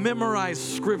memorize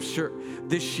Scripture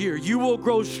this year. You will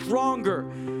grow stronger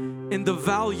in the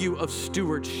value of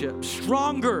stewardship,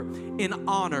 stronger in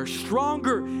honor,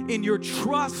 stronger in your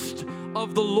trust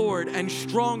of the Lord, and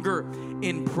stronger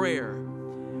in prayer.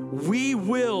 We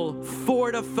will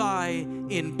fortify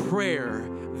in prayer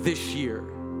this year.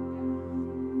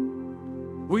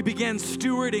 We began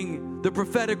stewarding the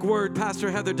prophetic word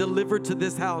Pastor Heather delivered to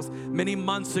this house many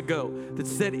months ago that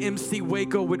said MC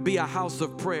Waco would be a house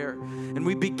of prayer. And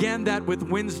we began that with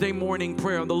Wednesday morning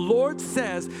prayer. And the Lord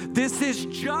says this is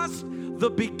just the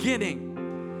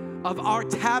beginning of our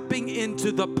tapping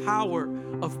into the power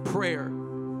of prayer.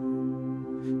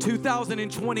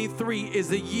 2023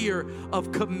 is a year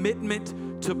of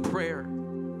commitment to prayer.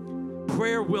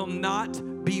 Prayer will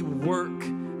not be work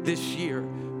this year.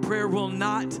 Prayer will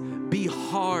not be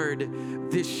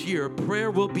hard this year.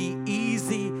 Prayer will be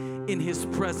easy in His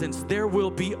presence. There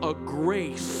will be a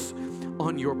grace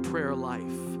on your prayer life.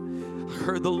 I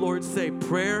heard the Lord say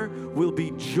prayer will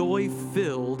be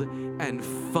joy-filled and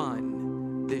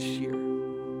fun this year.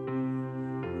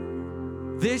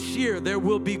 This year, there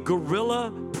will be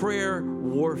guerrilla prayer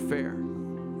warfare.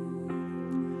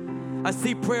 I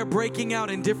see prayer breaking out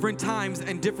in different times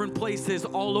and different places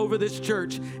all over this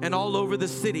church and all over the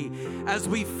city. As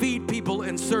we feed people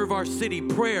and serve our city,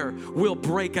 prayer will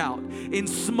break out in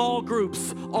small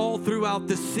groups all throughout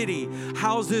the city.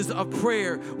 Houses of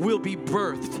prayer will be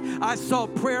birthed. I saw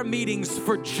prayer meetings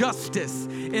for justice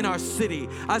in our city.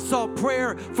 I saw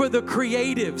prayer for the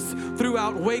creatives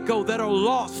throughout Waco that are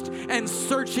lost and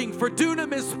searching for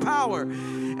Dunamis power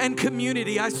and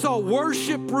community. I saw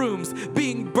worship rooms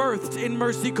being birthed in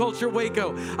Mercy Culture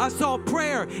Waco. I saw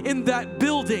prayer in that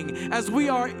building as we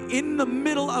are in the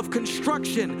middle of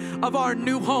construction of our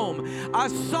new home. I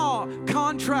saw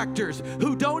contractors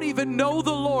who don't even know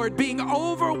the Lord being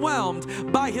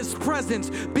overwhelmed by His presence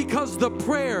because the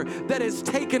prayer that has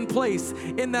taken place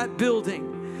in that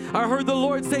building. I heard the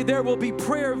Lord say there will be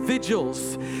prayer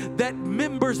vigils that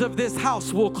members of this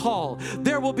house will call.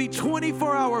 There will be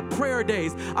 24-hour prayer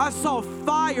days. I saw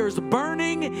fires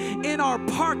burning in our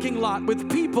parking lot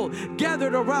with people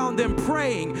gathered around them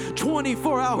praying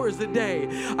 24 hours a day.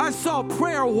 I saw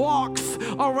prayer walks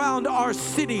around our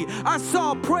city. I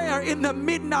saw prayer in the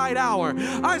midnight hour.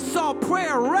 I saw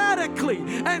prayer radically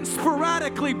and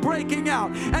sporadically breaking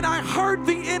out. And I heard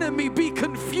the enemy be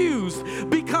confused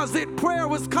because prayer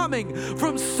was coming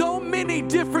from so many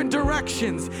different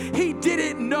directions. He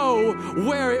didn't know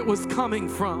where it was coming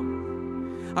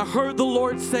from. I heard the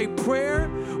Lord say prayer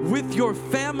with your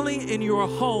family in your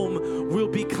home will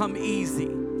become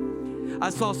easy. I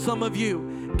saw some of you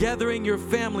gathering your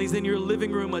families in your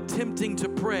living room attempting to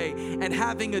pray and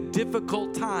having a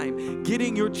difficult time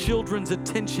getting your children's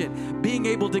attention, being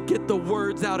able to get the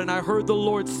words out. And I heard the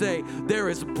Lord say there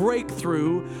is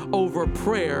breakthrough over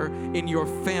prayer in your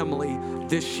family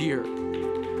this year.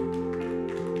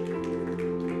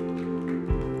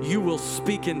 You will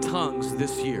speak in tongues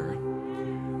this year.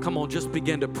 Come on, just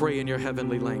begin to pray in your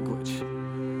heavenly language.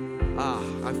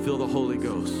 I feel the Holy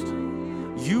Ghost.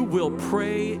 You will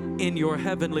pray in your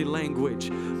heavenly language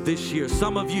this year.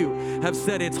 Some of you have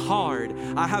said it's hard.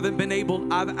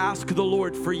 I've asked the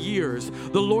Lord for years.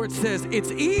 The Lord says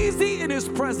it's easy in His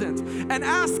presence. And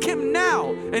ask Him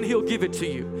now and He'll give it to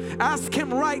you. Ask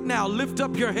Him right now. Lift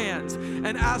up your hands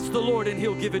and ask the Lord and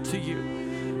He'll give it to you.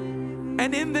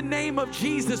 And in the name of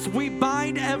Jesus, we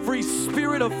bind every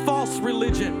spirit of false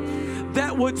religion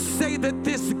that would say that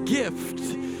this gift,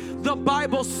 the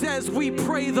Bible says we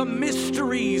pray the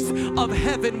mysteries of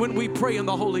heaven when we pray in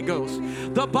the Holy Ghost.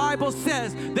 The Bible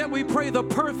says that we pray the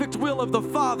perfect will of the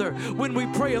Father when we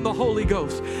pray in the Holy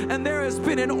Ghost. And there has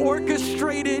been an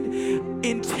orchestrated,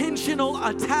 intentional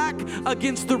attack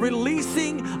against the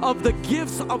releasing of the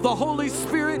gifts of the Holy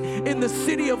Spirit in the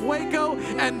city of Waco.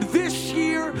 And this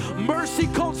year, Mercy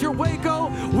Culture Waco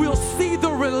will see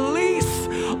the release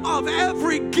of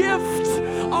every gift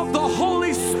of the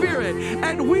Holy Spirit.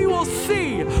 And we will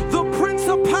see the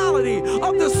principality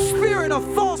of the spirit of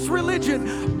false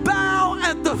religion bow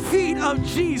at the feet of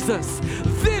Jesus.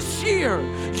 This year,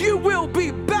 you will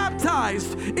be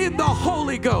baptized in the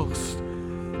Holy Ghost.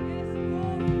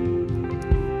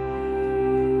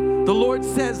 The Lord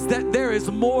says that there is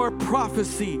more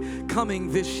prophecy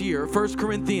coming this year. 1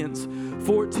 Corinthians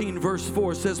 14 verse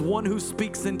 4 says, one who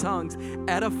speaks in tongues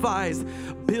edifies,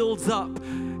 builds up,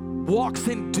 walks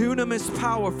in dunamis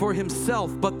power for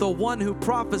himself, but the one who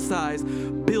prophesies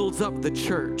builds up the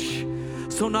church.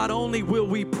 So not only will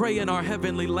we pray in our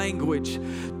heavenly language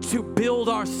to build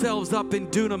ourselves up in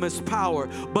dunamis power,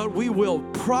 but we will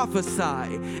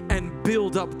prophesy and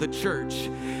build up the church.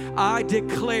 I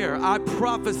declare, I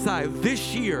prophesy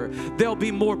this year, there'll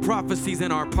be more prophecies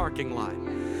in our parking lot.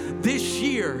 This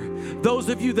year, those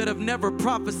of you that have never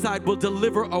prophesied will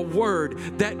deliver a word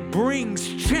that brings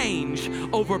change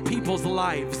over people's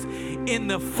lives. In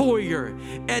the foyer,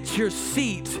 at your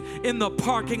seat, in the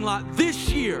parking lot. This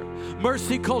year,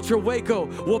 Mercy Culture Waco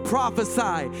will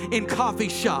prophesy in coffee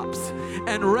shops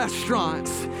and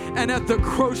restaurants and at the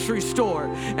grocery store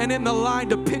and in the line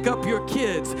to pick up your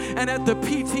kids and at the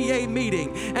PTA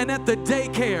meeting and at the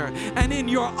daycare and in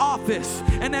your office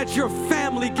and at your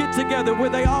family get-together where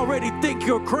they already think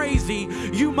you're crazy.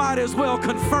 You might as well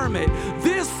confirm it.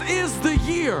 This is the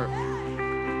year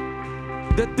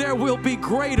that there will be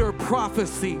greater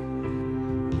prophecy.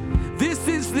 This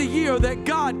is the year that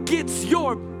God gets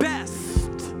your best.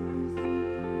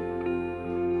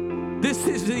 This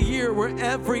is the year where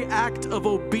every act of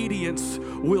obedience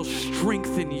will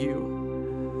strengthen you.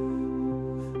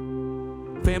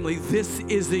 Family, this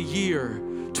is a year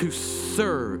to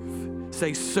serve.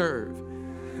 Say serve.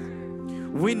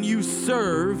 When you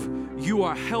serve, you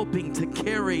are helping to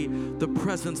carry the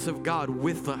presence of God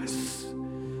with us.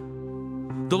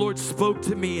 The Lord spoke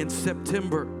to me in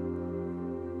September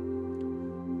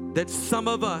that some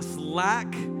of us lack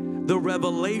the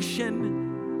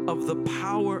revelation of the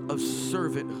power of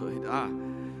servanthood.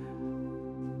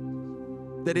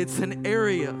 That it's an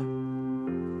area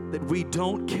that we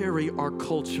don't carry our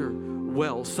culture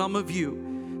well. Some of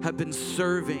you have been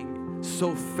serving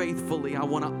so faithfully. I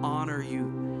want to honor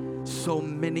you. So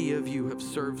many of you have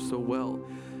served so well.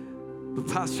 But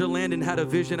Pastor Landon had a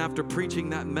vision after preaching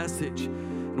that message.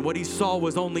 And what he saw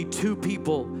was only 2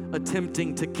 people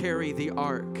attempting to carry the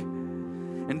ark.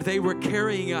 And they were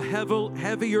carrying a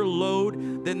heavier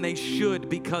load than they should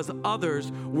because others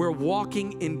were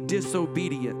walking in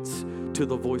disobedience to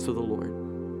the voice of the Lord.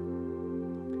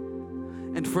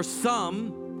 And for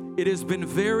some, it has been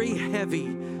very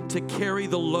heavy to carry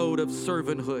the load of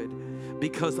servanthood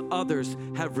because others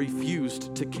have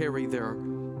refused to carry their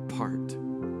part.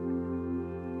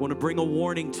 I want to bring a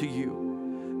warning to you.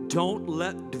 Don't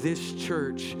let this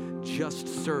church just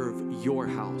serve your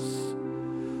house.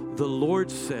 The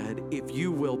Lord said, if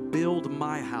you will build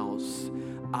my house,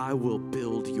 I will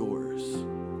build yours.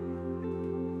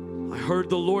 I heard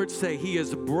the Lord say he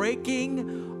is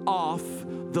breaking off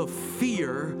the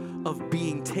fear of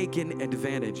being taken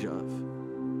advantage of.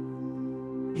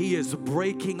 He is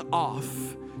breaking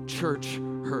off church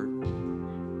hurt.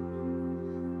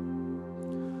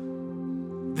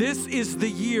 This is the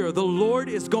year the Lord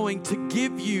is going to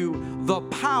give you the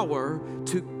power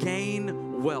to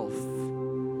gain wealth.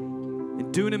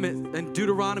 In Dunamis, in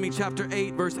Deuteronomy chapter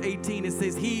 8, verse 18, it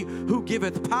says, he who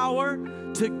giveth power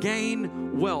to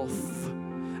gain wealth.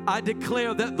 I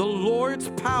declare that the Lord's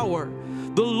power,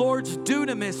 the Lord's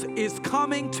dunamis is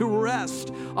coming to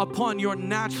rest upon your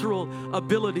natural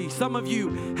ability. Some of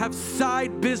you have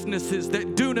side businesses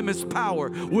that dunamis power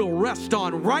will rest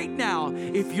on right now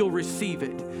if you'll receive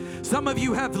it. Some of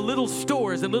you have little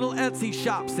stores and little Etsy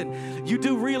shops, and you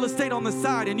do real estate on the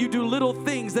side, and you do little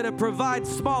things that provide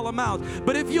small amounts.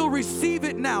 But if you'll receive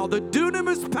it now, the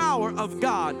dunamis power of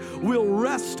God will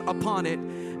rest upon it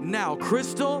now.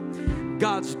 Crystal,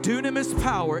 God's dunamis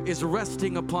power is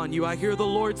resting upon you. I hear the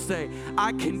Lord say,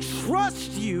 I can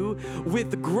trust you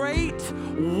with great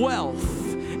wealth.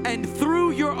 And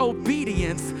through your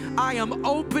obedience, I am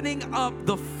opening up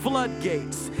the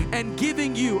floodgates and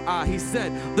giving you, he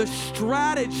said, the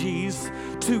strategies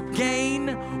to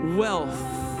gain wealth.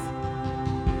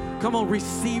 Come on,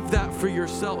 receive that for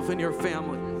yourself and your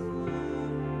family.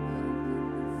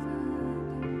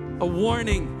 A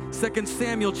warning. 2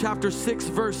 Samuel chapter 6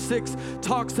 verse 6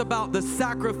 talks about the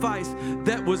sacrifice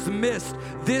that was missed.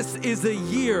 This is a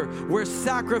year where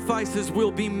sacrifices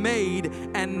will be made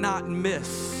and not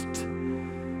missed.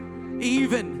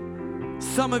 Even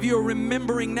some of you are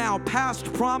remembering now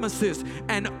past promises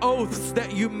and oaths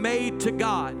that you made to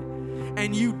God,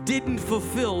 and you didn't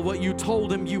fulfill what you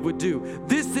told him you would do.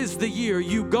 This is the year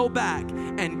you go back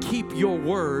and keep your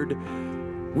word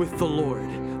with the Lord.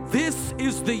 This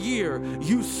is the year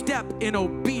you step in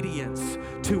obedience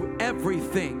to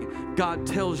everything God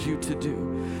tells you to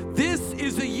do. This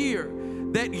is a year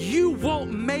that you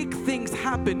won't make things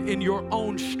happen in your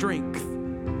own strength.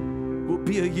 It will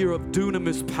be a year of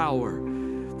dunamis power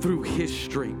through his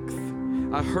strength.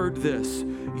 I heard this.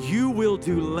 You will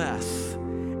do less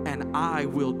and I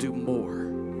will do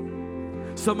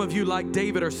more. Some of you, like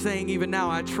David, are saying even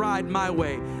now, I tried my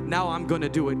way. Now I'm going to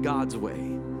do it God's way.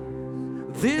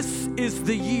 This is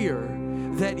the year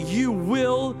that you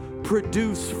will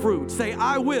produce fruit. Say,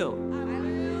 I will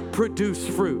produce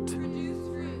fruit.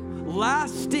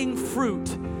 Lasting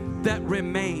fruit that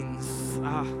remains.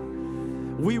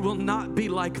 We will not be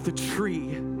like the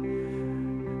tree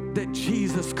that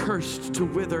Jesus cursed to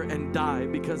wither and die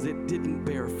because it didn't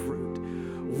bear fruit.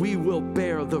 We will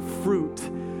bear the fruit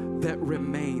that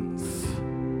remains.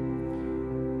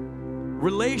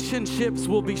 Relationships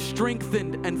will be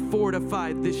strengthened and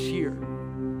fortified this year.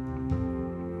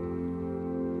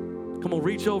 Come on,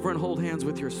 reach over and hold hands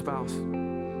with your spouse.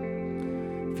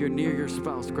 If you're near your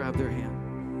spouse, grab their hand.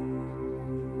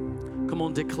 Come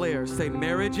on, declare. Say,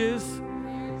 marriages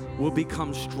will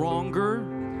become stronger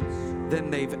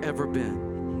than they've ever been.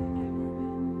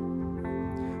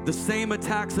 The same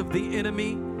attacks of the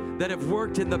enemy that have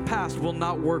worked in the past will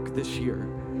not work this year.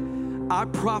 I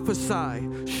prophesy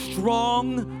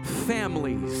strong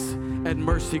families at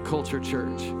Mercy Culture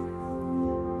Church.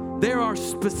 There are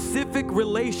specific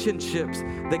relationships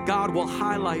that God will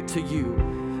highlight to you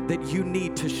that you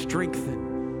need to strengthen.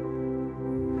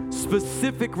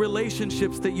 Specific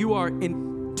relationships that you are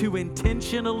to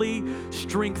intentionally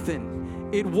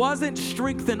strengthen. It wasn't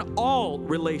strengthen all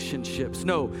relationships.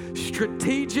 No,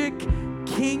 strategic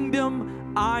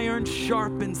kingdom iron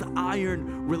sharpens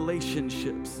iron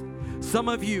relationships. Some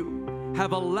of you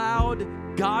have allowed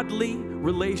godly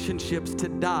relationships to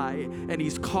die, and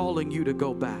He's calling you to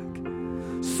go back.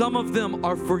 Some of them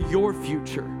are for your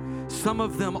future. Some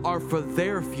of them are for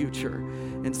their future,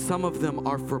 and some of them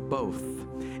are for both.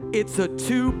 It's a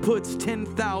 2 puts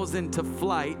 10,000 to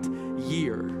flight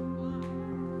year.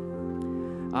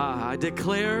 I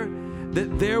declare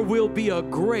that there will be a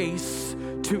grace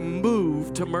to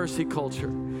move to Mercy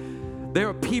Culture. There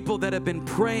are people that have been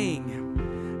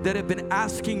praying, that have been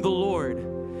asking the Lord,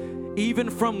 even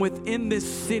from within this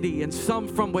city and some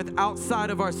from outside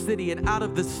of our city and out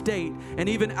of the state and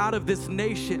even out of this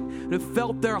nation, that have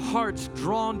felt their hearts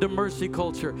drawn to Mercy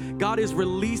Culture. God is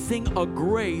releasing a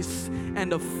grace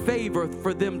and a favor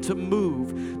for them to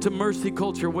move to Mercy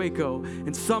Culture Waco,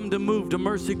 and some to move to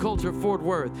Mercy Culture Fort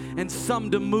Worth, and some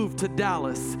to move to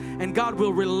Dallas. And God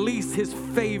will release His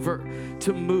favor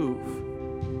to move.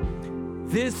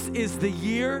 This is the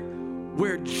year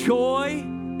where joy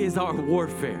is our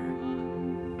warfare.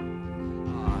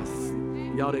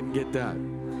 Y'all didn't get that.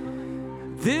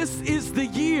 This is the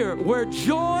year where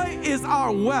joy is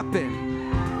our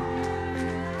weapon.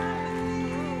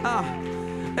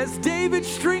 As David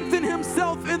strengthened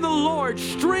himself in the Lord,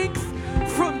 strength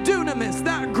from Dunamis,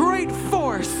 that great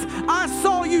force, I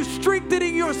saw you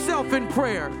strengthening yourself in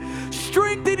prayer,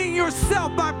 strengthening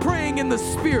yourself by praying in the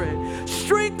Spirit,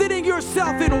 strengthening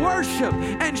yourself in worship,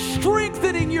 and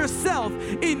strengthening yourself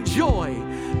in joy.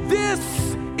 This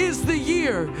is the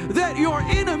year that your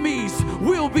enemies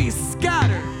will be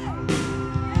scattered.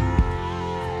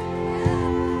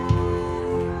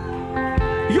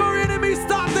 Your enemies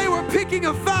thought they were picking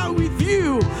a fight with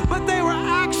you, but they were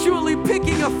actually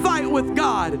picking a fight with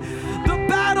God. The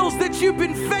battles that you've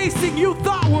been facing you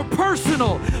thought were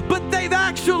personal, but they've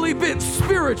actually been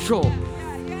spiritual.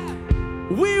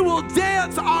 We will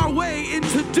dance our way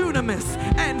into Dunamis,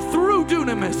 and through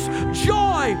Dunamis,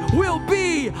 joy will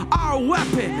be our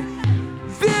weapon.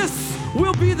 This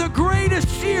will be the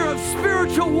greatest year of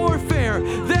spiritual warfare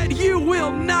that you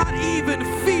will not even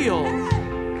feel.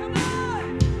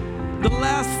 The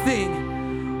last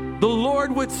thing, the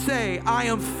Lord would say, I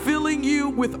am filling you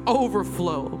with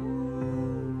overflow.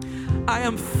 I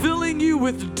am filling you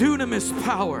with dunamis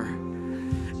power.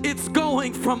 It's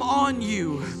going from on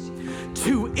you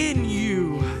to in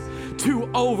you to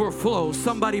overflow.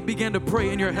 Somebody begin to pray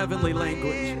in your heavenly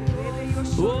language.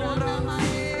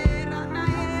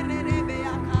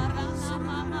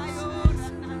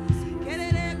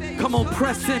 Come on,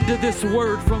 press into this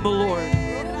word from the Lord.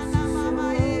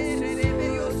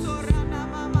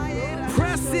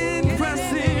 Press in,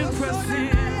 press in, press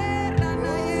in.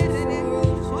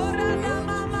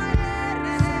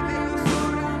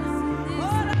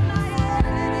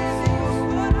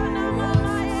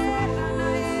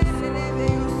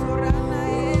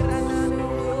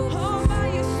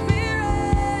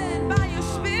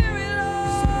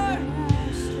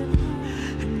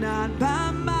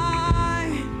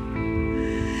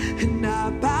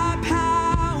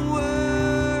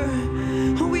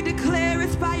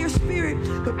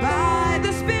 By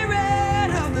the Spirit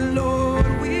of the Lord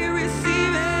we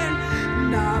receive it,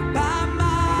 not by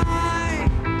might,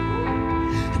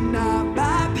 not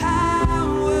by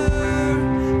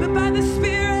power, but by the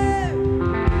Spirit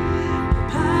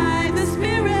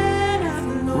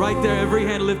of the Lord. Right there, every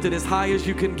hand lifted as high as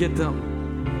you can get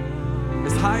them.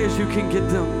 As high as you can get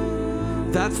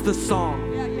them. That's the song.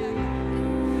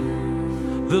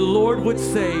 The Lord would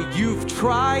say, you've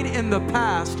tried in the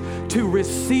past to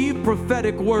receive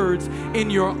prophetic words in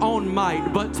your own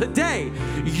might. But today,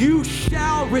 you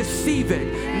shall receive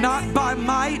it, not by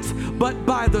might, but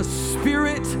by the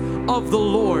Spirit of the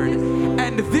Lord.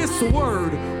 And this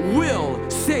word will,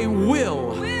 say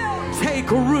will, take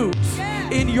root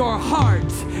in your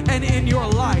heart and in your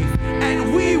life.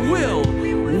 And we will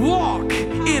walk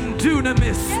in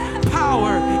dunamis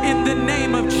power in the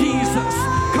name of Jesus.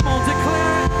 Come on,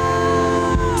 declare it.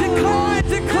 Declare it,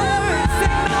 declare it. Say,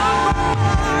 not by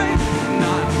might,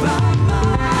 not by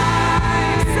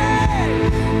might. Say,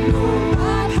 not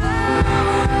by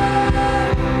power,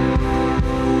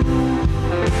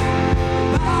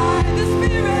 by the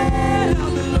Spirit of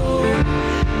the Lord.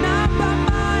 Not by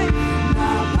might,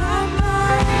 not by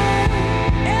might.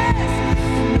 Yes,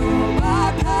 not by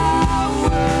power,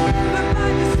 but by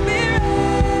the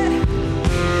Spirit.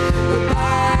 But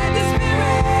by the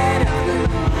Spirit of the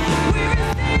Lord, we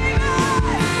receive it.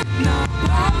 Not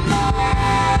by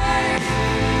might,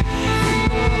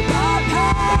 not by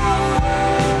power,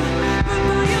 but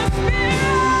by your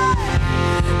Spirit.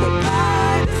 But by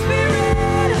the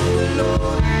Spirit of the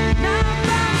Lord. Not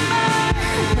by might,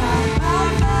 not by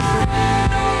might,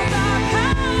 not by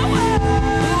power,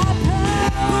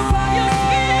 but by your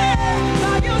Spirit,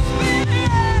 by your Spirit.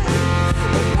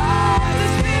 But by the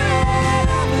Spirit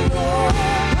of the Lord.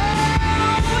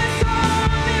 Oh, it's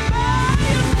only by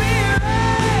your Spirit.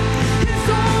 It's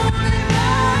only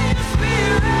by your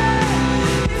Spirit.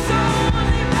 It's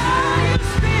only by your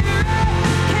Spirit.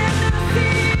 Can I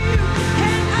see you?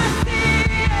 Can I see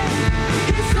it?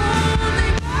 It's only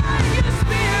by your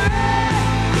Spirit.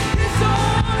 It's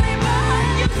only by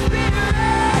your Spirit.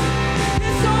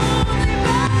 It's only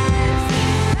by your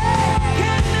Spirit.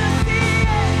 Can I see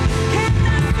it? Can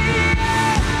I see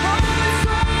it? Oh, it's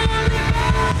only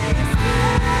by your Spirit.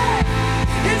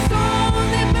 It's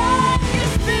only by your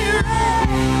Spirit.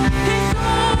 It's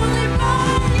only by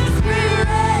your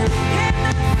Spirit. Can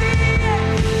I see it?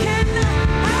 Can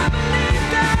I believe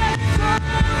that it's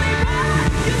only by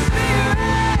your Spirit.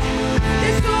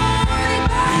 It's only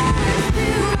by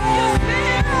your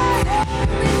Spirit.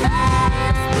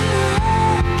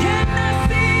 Can I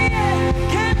see it?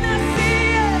 Can I see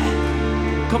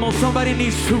it? Come on, somebody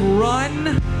needs to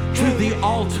run to the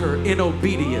altar in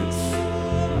obedience.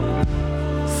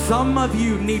 Some of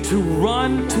you need to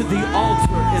run to the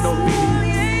altar in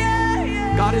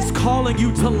obedience. God is calling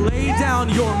you to lay down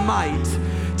your might,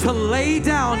 to lay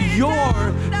down your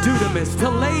dunamis, to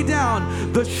lay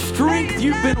down the strength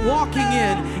you've been walking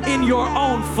in your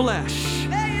own flesh,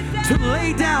 to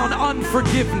lay down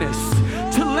unforgiveness,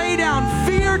 to lay down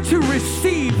fear to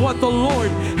receive what the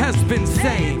Lord has been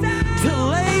saying, to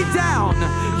lay down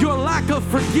your lack of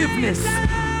forgiveness,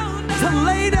 to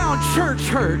lay down church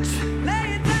hurt.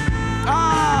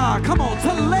 Come on,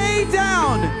 to lay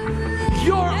down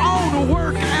your own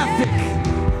work ethic,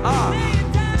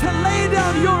 to lay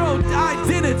down your own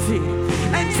identity,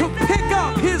 and to pick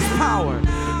up his power,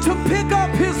 to pick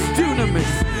up his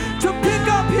dunamis, to pick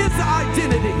up his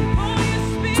identity,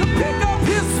 to pick up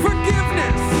his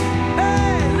forgiveness.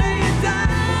 Hey, lay it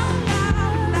down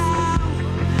now.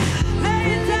 Lay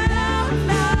it down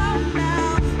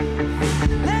now.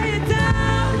 Lay it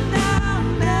down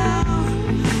now.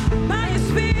 By your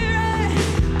Spirit,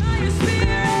 by your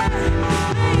Spirit.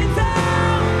 Lay it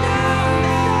down now.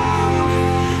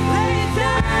 Lay it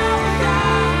down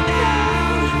now.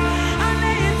 I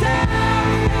lay it down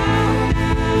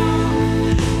now.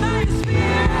 By your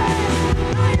Spirit,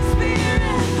 by your Spirit.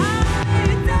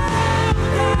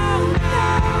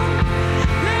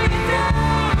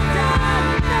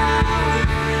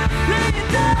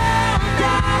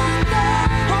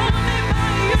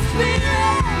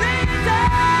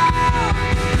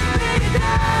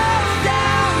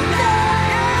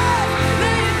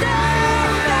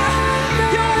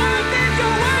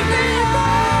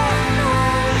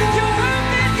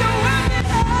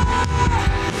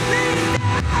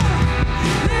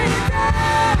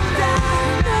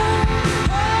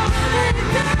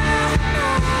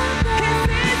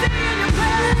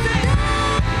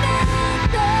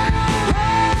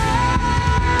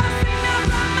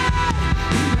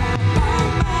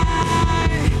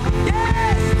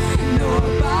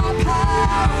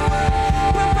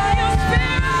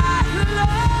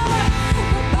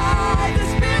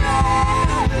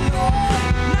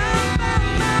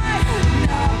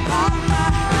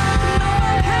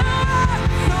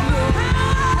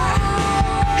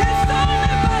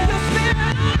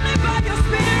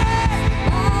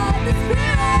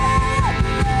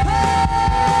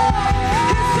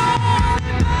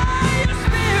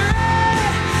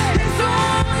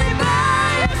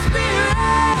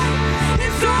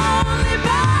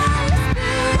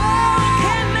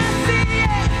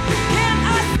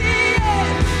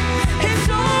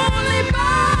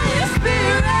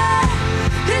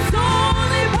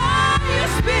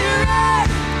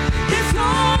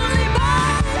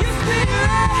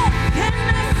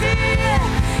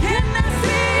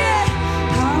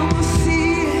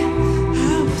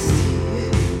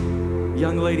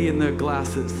 young lady in the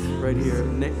glasses right here.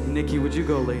 Nikki, would you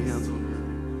go lay hands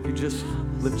on her? You just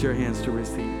lift your hands to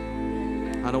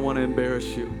receive. I don't want to embarrass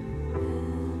you.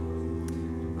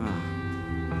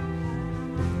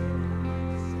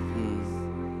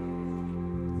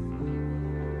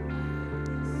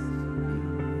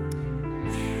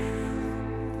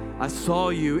 I saw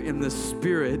you in the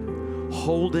spirit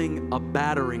holding a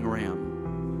battering ram.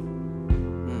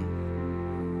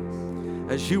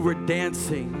 As you were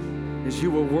dancing, as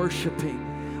you were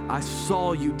worshiping, I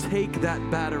saw you take that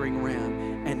battering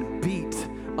ram and beat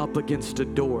up against a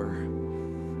door.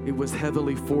 It was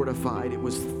heavily fortified. It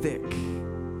was thick.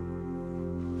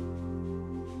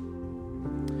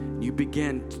 You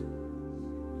began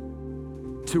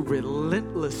to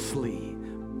relentlessly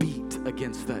beat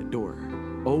against that door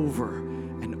over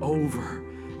and over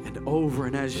and over.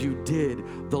 And as you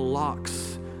did, the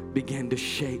locks began to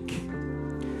shake.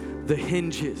 The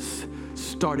hinges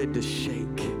started to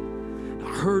shake. I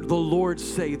heard the Lord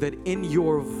say that in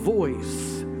your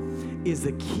voice is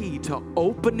a key to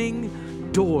opening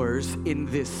doors in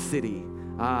this city.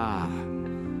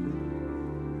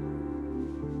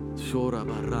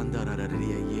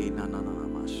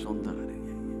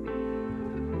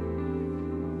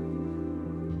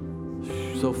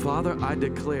 So Father, I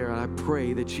declare, I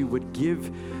pray that you would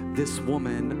give this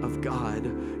woman of God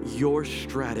your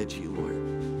strategy, Lord.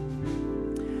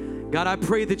 God, I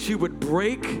pray that you would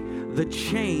break the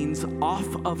chains off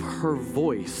of her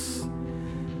voice.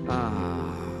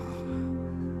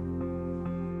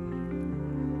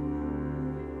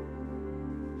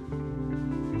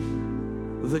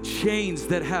 The chains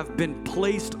that have been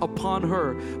placed upon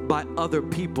her by other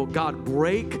people. God,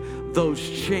 break those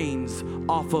chains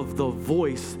off of the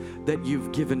voice that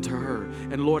you've given to her.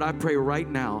 And Lord, I pray right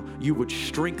now you would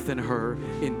strengthen her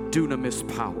in Dunamis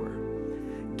power.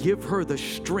 Give her the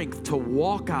strength to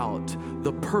walk out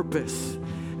the purpose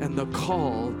and the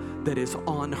call that is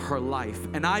on her life.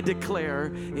 And I declare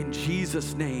in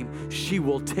Jesus' name, she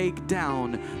will take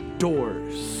down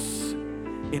doors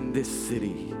in this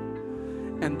city.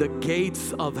 And the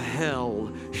gates of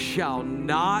hell shall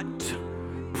not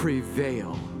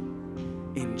prevail.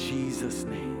 In Jesus'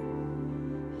 name.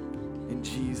 In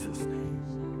Jesus' name.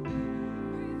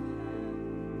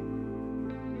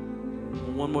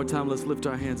 One more time, let's lift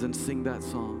our hands and sing that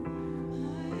song.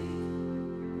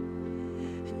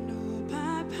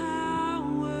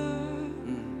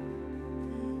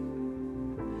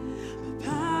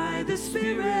 By the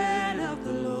Spirit of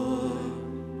the Lord,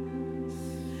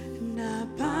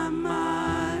 not by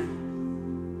might,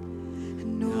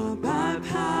 nor by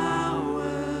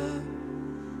power.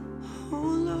 Oh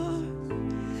Lord,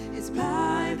 it's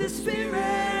by the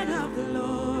Spirit of the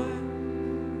Lord,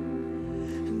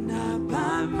 not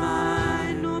by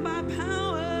might, nor by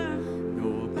power,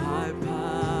 nor by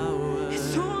power.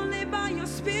 It's only by your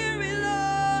Spirit,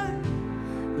 Lord,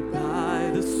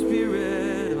 by the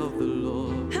Spirit of the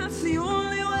Lord. That's the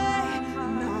only way,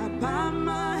 not by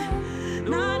might,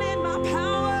 not in my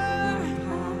power,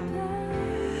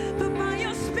 but by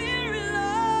your Spirit,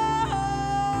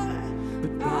 Lord,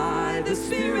 but by the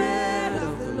Spirit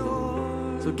of the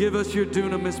Lord. So give us your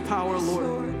dunamis power,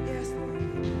 Lord. Yes,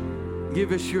 Lord.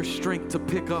 Give us your strength to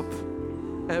pick up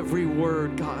every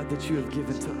word, God, that you have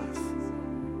given to us.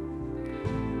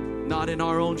 Not in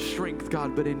our own strength,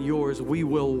 God, but in yours. We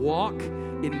will walk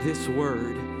in this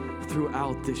word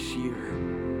throughout this year.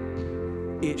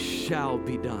 It shall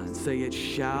be done. Say, it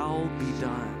shall be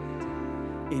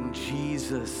done. In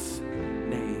Jesus'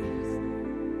 name.